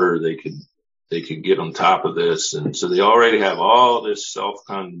harder, they could get on top of this. And so they already have all this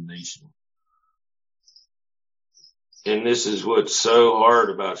self-condemnation. And this is what's so hard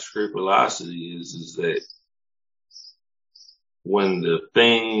about scrupulosity is that when the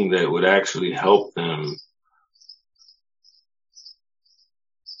thing that would actually help them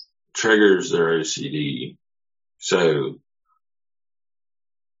triggers their OCD. So,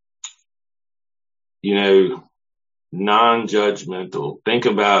 non-judgmental. Think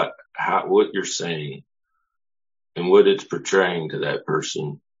about what you're saying and what it's portraying to that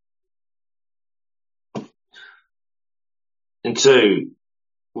person. And so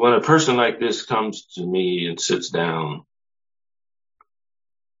when a person like this comes to me and sits down,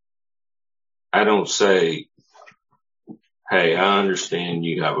 I don't say, hey, I understand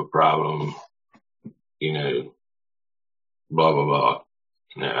you have a problem, blah, blah, blah.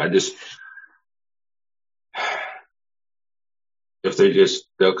 No, if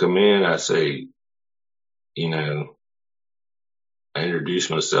they'll come in, I say, I introduce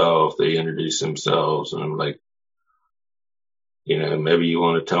myself, they introduce themselves, and I'm like, maybe you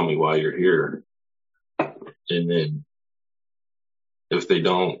want to tell me why you're here. And then if they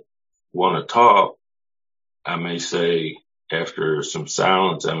don't want to talk, I may say, after some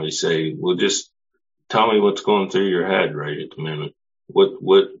silence, I may say, well, just tell me what's going through your head right at the moment.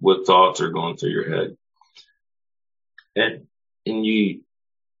 What thoughts are going through your head? And you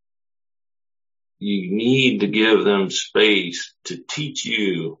need to give them space to teach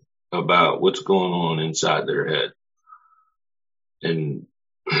you about what's going on inside their head. And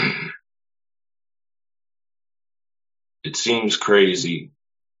it seems crazy,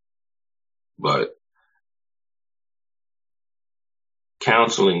 but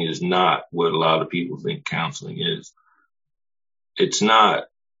counseling is not what a lot of people think counseling is. It's not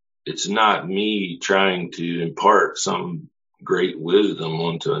me trying to impart some great wisdom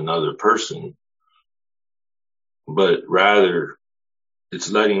onto another person, but rather it's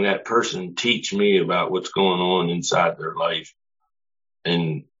letting that person teach me about what's going on inside their life.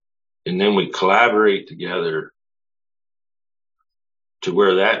 And then we collaborate together to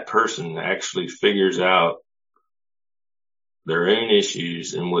where that person actually figures out their own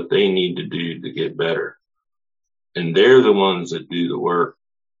issues and what they need to do to get better. And they're the ones that do the work.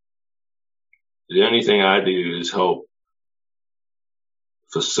 The only thing I do is help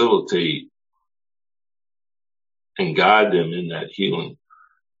facilitate and guide them in that healing.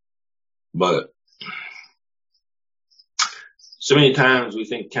 But so many times we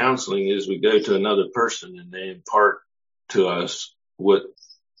think counseling is we go to another person and they impart to us what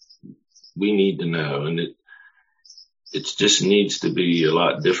we need to know. And it just needs to be a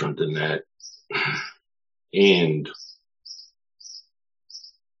lot different than that. And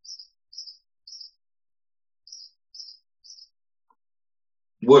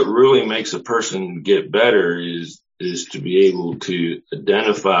what really makes a person get better is to be able to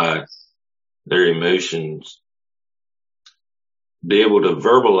identify their emotions, be able to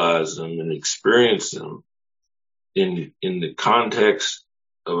verbalize them and experience them in the context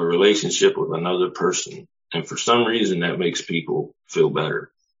of a relationship with another person. And for some reason that makes people feel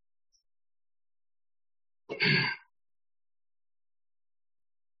better.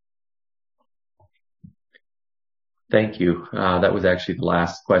 Thank you. That was actually the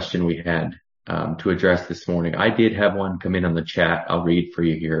last question we had to address this morning. I did have one come in on the chat. I'll read for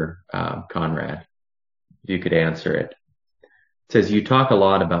you here, Conrad, if you could answer it. It says, you talk a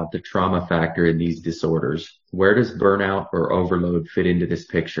lot about the trauma factor in these disorders. Where does burnout or overload fit into this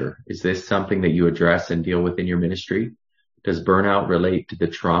picture? Is this something that you address and deal with in your ministry? Does burnout relate to the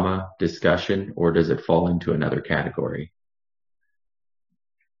trauma discussion, or does it fall into another category?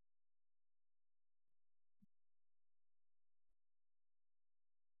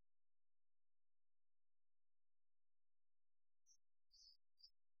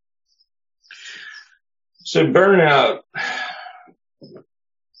 So burnout,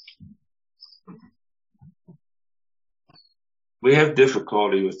 we have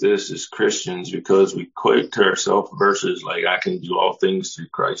difficulty with this as Christians because we equate to ourselves verses like, I can do all things through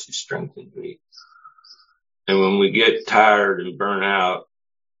Christ who strengthens me. And when we get tired and burn out,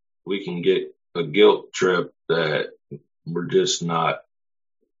 we can get a guilt trip that we're just not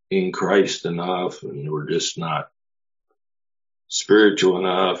in Christ enough, and we're just not spiritual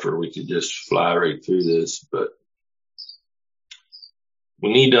enough, or we could just fly right through this. But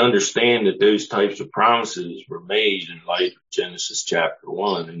we need to understand that those types of promises were made in light of Genesis chapter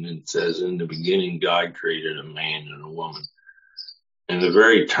 1. And it says, in the beginning, God created a man and a woman. And the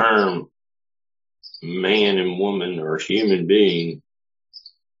very term man and woman or human being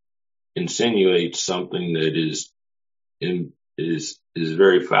insinuates something that is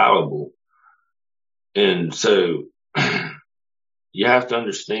very fallible. And so you have to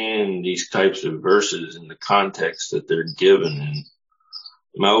understand these types of verses in the context that they're given. And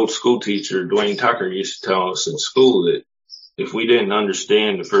my old school teacher, Dwayne Tucker, used to tell us in school that if we didn't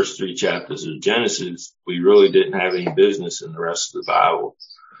understand the first 3 chapters of Genesis, we really didn't have any business in the rest of the Bible.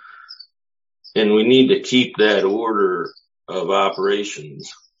 And we need to keep that order of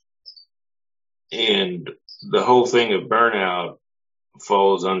operations. And the whole thing of burnout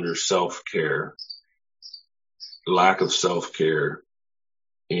falls under self-care, lack of self-care,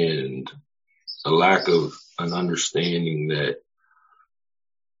 and a lack of an understanding that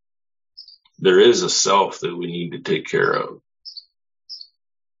there is a self that we need to take care of.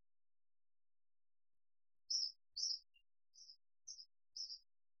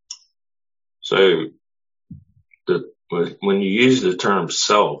 So when you use the term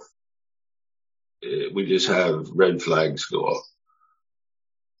self, we just have red flags go up.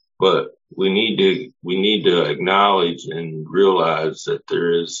 But we need to acknowledge and realize that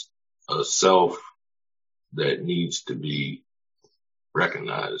there is a self that needs to be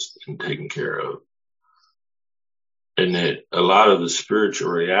recognized and taken care of. And that a lot of the spiritual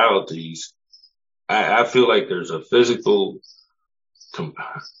realities, I feel like there's a physical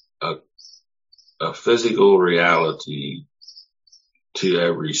reality to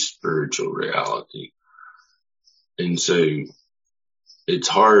every spiritual reality. And so it's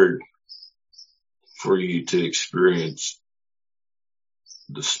hard for you to experience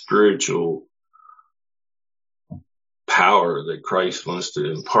the spiritual power that Christ wants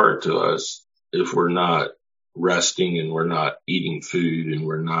to impart to us if we're not resting and we're not eating food and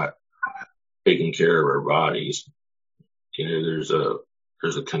we're not taking care of our bodies. You know,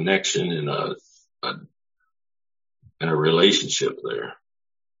 there's a connection and a relationship there.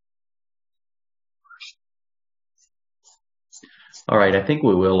 All right. I think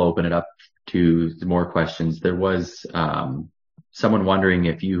we will open it up to more questions. There was someone wondering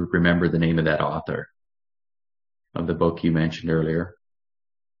if you remember the name of that author of the book you mentioned earlier.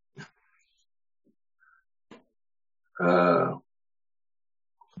 Well,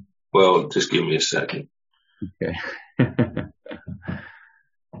 just give me a second. Okay.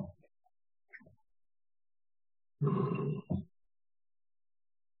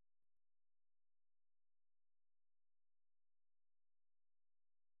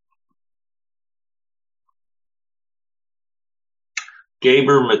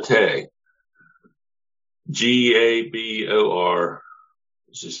 Gabor Mate. Gabor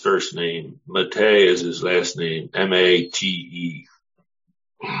is his first name. Mate is his last name. Mate.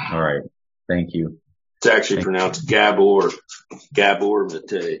 All right. Thank you. It's actually pronounced Gabor. Gabor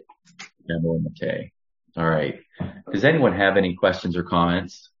Mate. Gabor Mate. All right. Does anyone have any questions or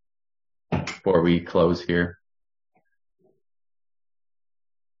comments before we close here?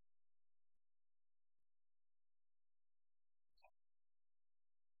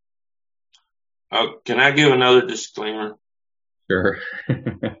 Can I give another disclaimer? Sure.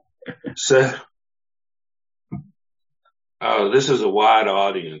 So, this is a wide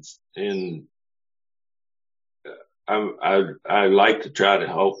audience, and I like to try to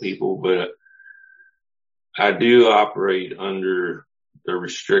help people, but I do operate under the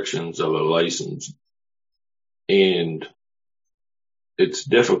restrictions of a license, and it's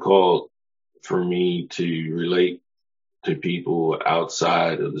difficult for me to relate to people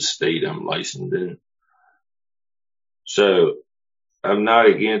outside of the state I'm licensed in. So I'm not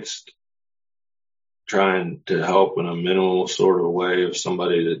against trying to help in a minimal sort of way of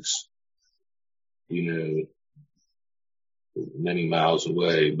somebody that's, many miles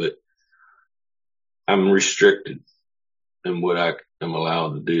away, but I'm restricted in what I am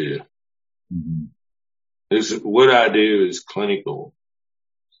allowed to do. Mm-hmm. What I do is clinical.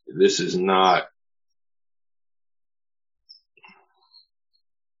 This is not,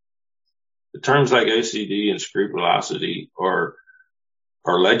 the terms like OCD and scrupulosity are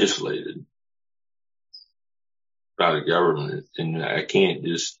legislated by the government, and I can't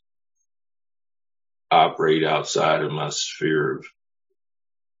just operate outside of my sphere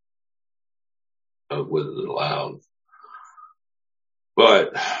of what is allowed.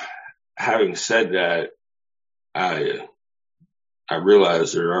 But having said that, I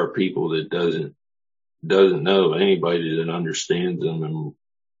realize there are people that doesn't know anybody that understands them and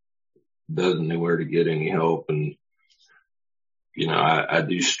doesn't know where to get any help. And, I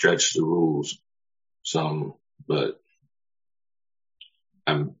do stretch the rules some, but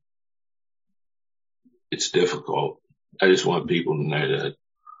it's difficult. I just want people to know that.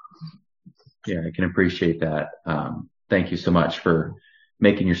 Yeah, I can appreciate that. Thank you so much for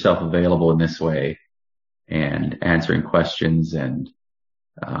making yourself available in this way and answering questions. And,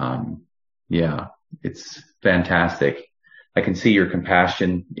 it's fantastic. I can see your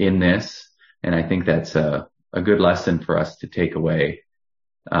compassion in this. And I think that's a good lesson for us to take away,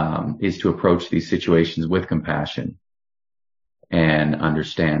 is to approach these situations with compassion and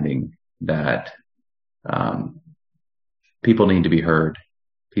understanding that, people need to be heard.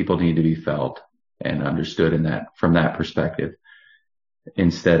 People need to be felt and understood from that perspective,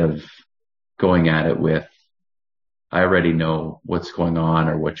 instead of going at it with, I already know what's going on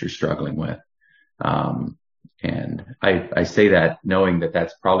or what you're struggling with. And I say that knowing that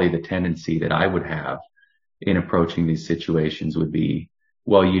that's probably the tendency that I would have in approaching these situations would be,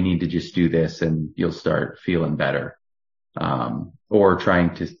 well, you need to just do this and you'll start feeling better. Or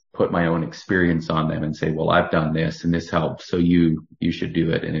trying to put my own experience on them and say, well, I've done this and this helps, so you should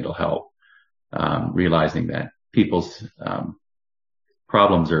do it and it'll help. Realizing that people's,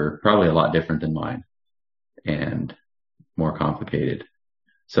 problems are probably a lot different than mine and more complicated.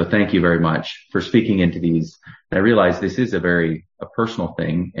 So thank you very much for speaking into these. And I realize this is a personal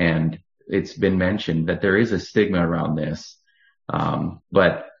thing, and it's been mentioned that there is a stigma around this,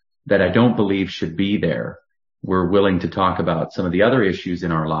 but that I don't believe should be there. We're willing to talk about some of the other issues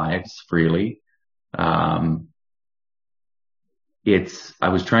in our lives freely. I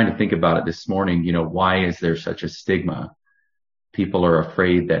was trying to think about it this morning, why is there such a stigma? People are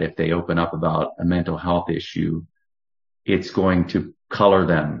afraid that if they open up about a mental health issue, it's going to color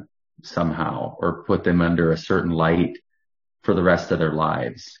them somehow or put them under a certain light for the rest of their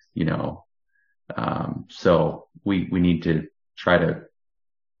lives, so we need to try to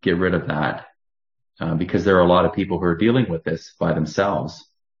get rid of that, because there are a lot of people who are dealing with this by themselves.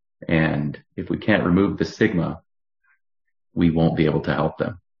 And if we can't remove the stigma, we won't be able to help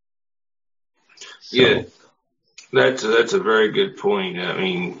them. So, yeah, that's a very good point. I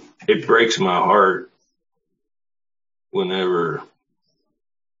mean, it breaks my heart whenever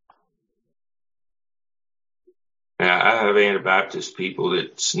I have Anabaptist people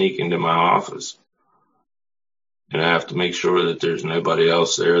that sneak into my office, and I have to make sure that there's nobody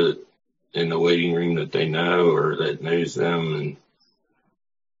else there that in the waiting room that they know or that knows them.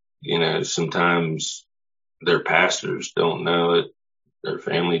 And, sometimes their pastors don't know it. Their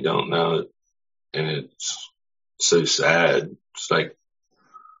family don't know it. And it's so sad. It's like,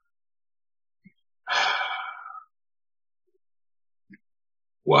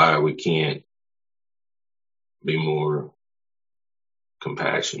 why we can't be more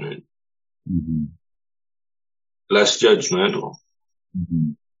compassionate. Mm-hmm. less judgmental.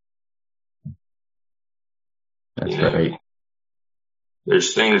 Mm-hmm. That's right.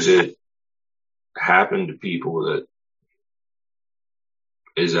 There's things that happen to people that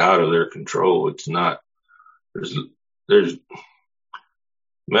is out of their control. It's not, there's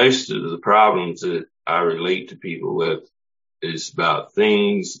most of the problems that I relate to people with is about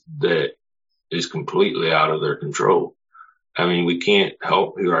things that is completely out of their control. I mean, we can't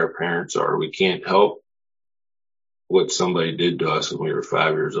help who our parents are. We can't help what somebody did to us when we were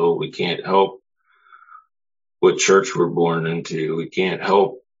 5 years old. We can't help what church we're born into. We can't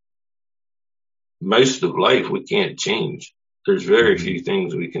help most of life. We can't change. There's very few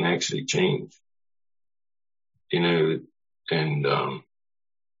things we can actually change, and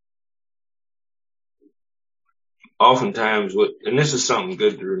oftentimes and this is something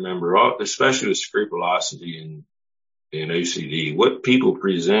good to remember, especially with scrupulosity and OCD, what people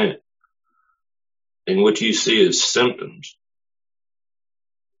present and what you see as symptoms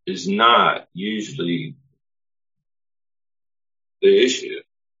is not usually the issue.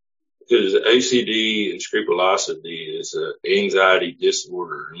 Because OCD and scrupulosity is an anxiety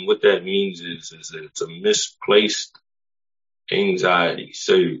disorder. And what that means is that it's a misplaced anxiety.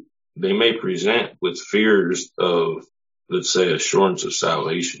 So they may present with fears of, let's say, assurance of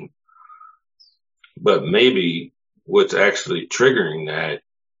salvation. But maybe what's actually triggering that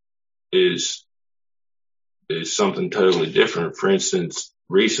is something totally different. For instance,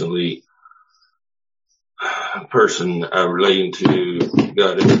 recently, a person relating to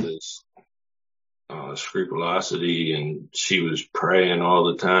got into this scrupulosity, and she was praying all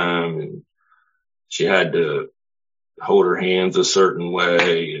the time, and she had to hold her hands a certain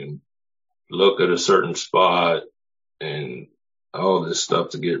way and look at a certain spot and all this stuff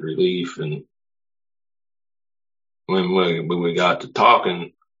to get relief. And when we got to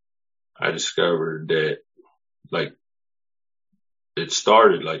talking, I discovered that it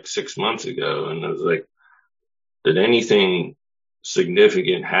started 6 months ago, and I was like, did anything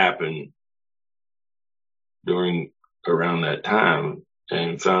significant happen around that time?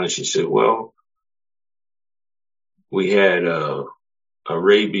 And finally she said, well, we had a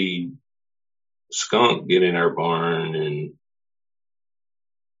rabid skunk get in our barn,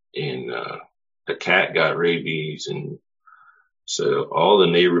 and a cat got rabies, and so all the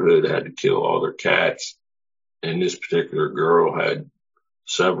neighborhood had to kill all their cats. And this particular girl had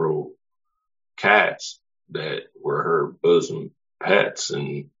several cats that were her bosom pets,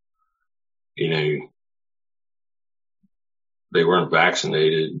 and they weren't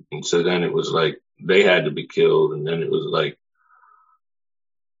vaccinated, and so then it was like they had to be killed, and then it was like,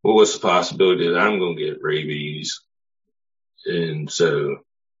 well, what's the possibility that I'm going to get rabies? And so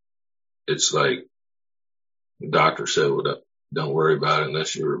it's like the doctor said, well, don't worry about it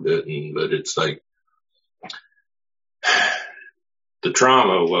unless you were bitten. But it's like the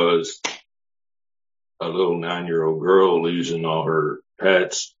trauma was a little 9-year-old girl losing all her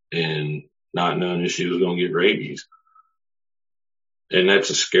pets and not knowing if she was going to get rabies. And that's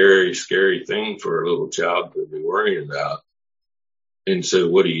a scary, scary thing for a little child to be worrying about. And so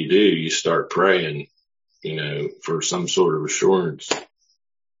what do? You start praying, for some sort of assurance.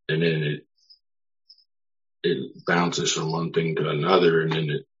 And then it bounces from one thing to another. And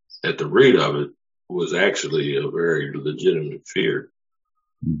then at the root of it was actually a very legitimate fear.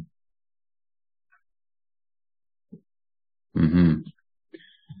 Mm-hmm.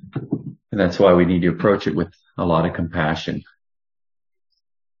 And that's why we need to approach it with a lot of compassion.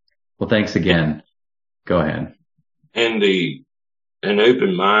 Well, thanks again. Go ahead. And an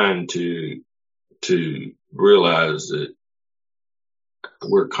open mind to realize that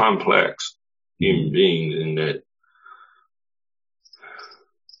we're complex human beings, and that,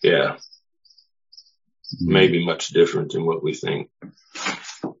 maybe much different than what we think.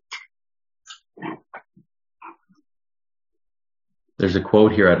 There's a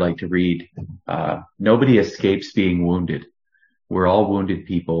quote here I'd like to read. Nobody escapes being wounded. We're all wounded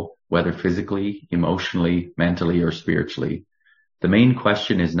people, whether physically, emotionally, mentally, or spiritually. The main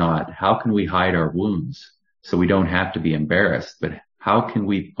question is not, how can we hide our wounds so we don't have to be embarrassed, but how can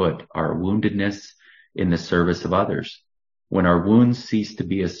we put our woundedness in the service of others? When our wounds cease to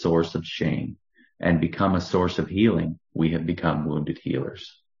be a source of shame and become a source of healing, we have become wounded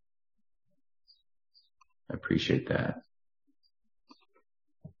healers. I appreciate that.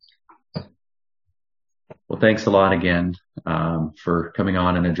 Well, thanks a lot again for coming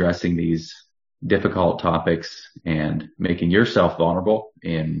on and addressing these difficult topics and making yourself vulnerable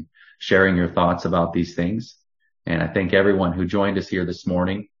in sharing your thoughts about these things. And I thank everyone who joined us here this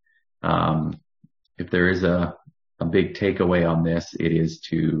morning. If there is a big takeaway on this, it is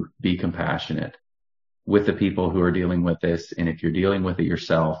to be compassionate with the people who are dealing with this. And if you're dealing with it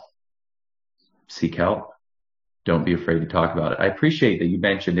yourself, seek help. Don't be afraid to talk about it. I appreciate that you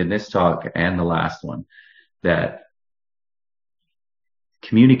mentioned in this talk and the last one that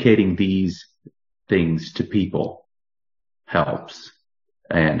communicating these things to people helps,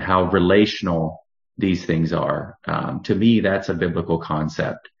 and how relational these things are. To me, that's a biblical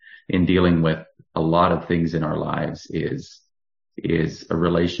concept in dealing with a lot of things in our lives, is a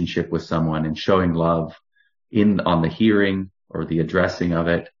relationship with someone and showing love on the hearing or the addressing of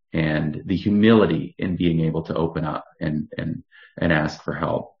it, and the humility in being able to open up and ask for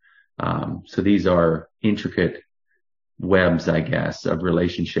help. So these are intricate webs, I guess, of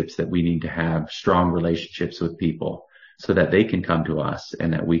relationships that we need to have, strong relationships with people so that they can come to us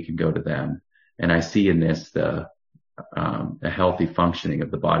and that we can go to them. And I see in this the healthy functioning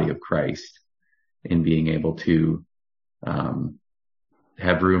of the body of Christ in being able to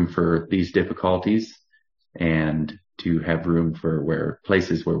have room for these difficulties, and to have room for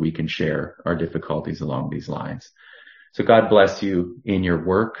places where we can share our difficulties along these lines. So God bless you in your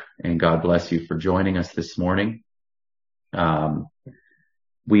work, and God bless you for joining us this morning. This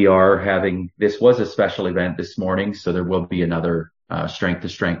was a special event this morning, so there will be another Strength to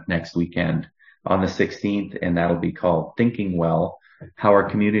Strength next weekend on the 16th, and that'll be called Thinking Well, How Our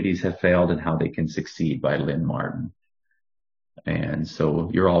Communities Have Failed and How They Can Succeed by Lynn Martin. And so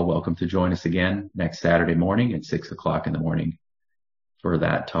you're all welcome to join us again next Saturday morning at 6:00 in the morning for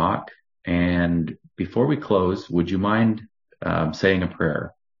that talk. And before we close, would you mind saying a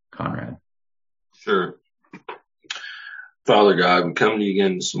prayer, Conrad? Sure. Father God, we come to you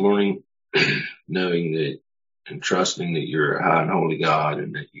again this morning knowing that and trusting that you're a high and holy God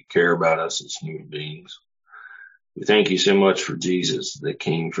and that you care about us as human beings. We thank you so much for Jesus that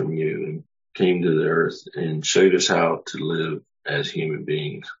came from you and came to the earth and showed us how to live as human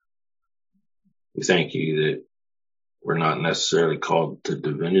beings. We thank you that we're not necessarily called to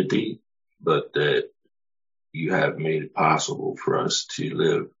divinity, but that you have made it possible for us to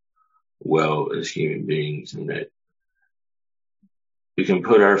live well as human beings, and that we can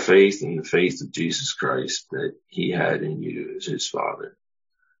put our faith in the faith of Jesus Christ that he had in you as his Father,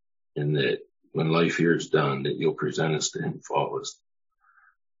 and that when life here is done, that you'll present us to him faultless.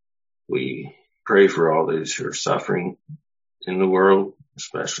 We pray for all those who are suffering in the world,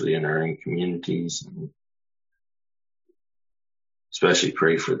 especially in our own communities, and especially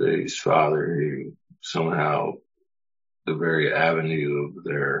pray for those, Father, who somehow the very avenue of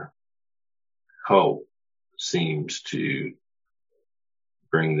their hope seems to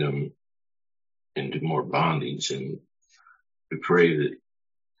bring them into more bondage. And we pray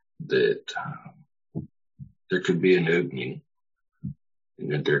that there could be an opening,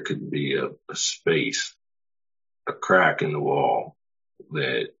 and that there could be a space, a crack in the wall,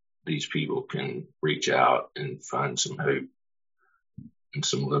 that these people can reach out and find some hope and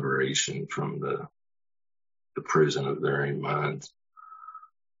some liberation from the prison of their own minds.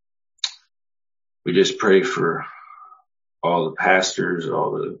 We just pray for all the pastors,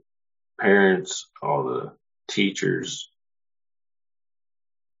 all the parents, all the teachers,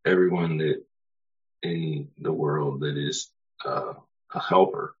 everyone that in the world that is a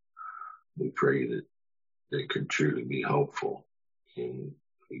helper. We pray that they could truly be helpful. And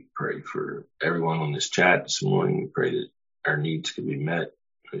we pray for everyone on this chat this morning. We pray that our needs could be met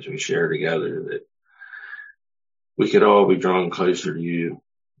as we share together, that we could all be drawn closer to you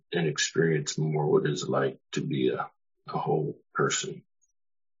and experience more what it's like to be a whole person.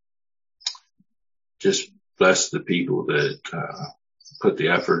 Just bless the people that put the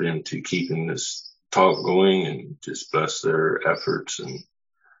effort into keeping this talk going, and just bless their efforts. And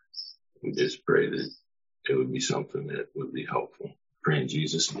we just pray that it would be something that would be helpful. Pray in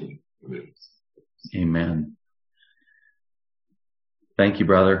Jesus' name. Amen. Amen. Thank you,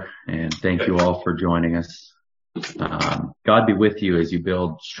 brother. And thank you all for joining us. God be with you as you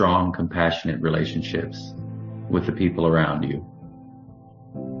build strong, compassionate relationships with the people around you.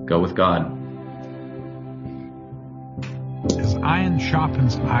 Go with God. As iron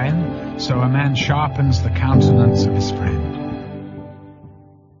sharpens iron, so a man sharpens the countenance of his friend.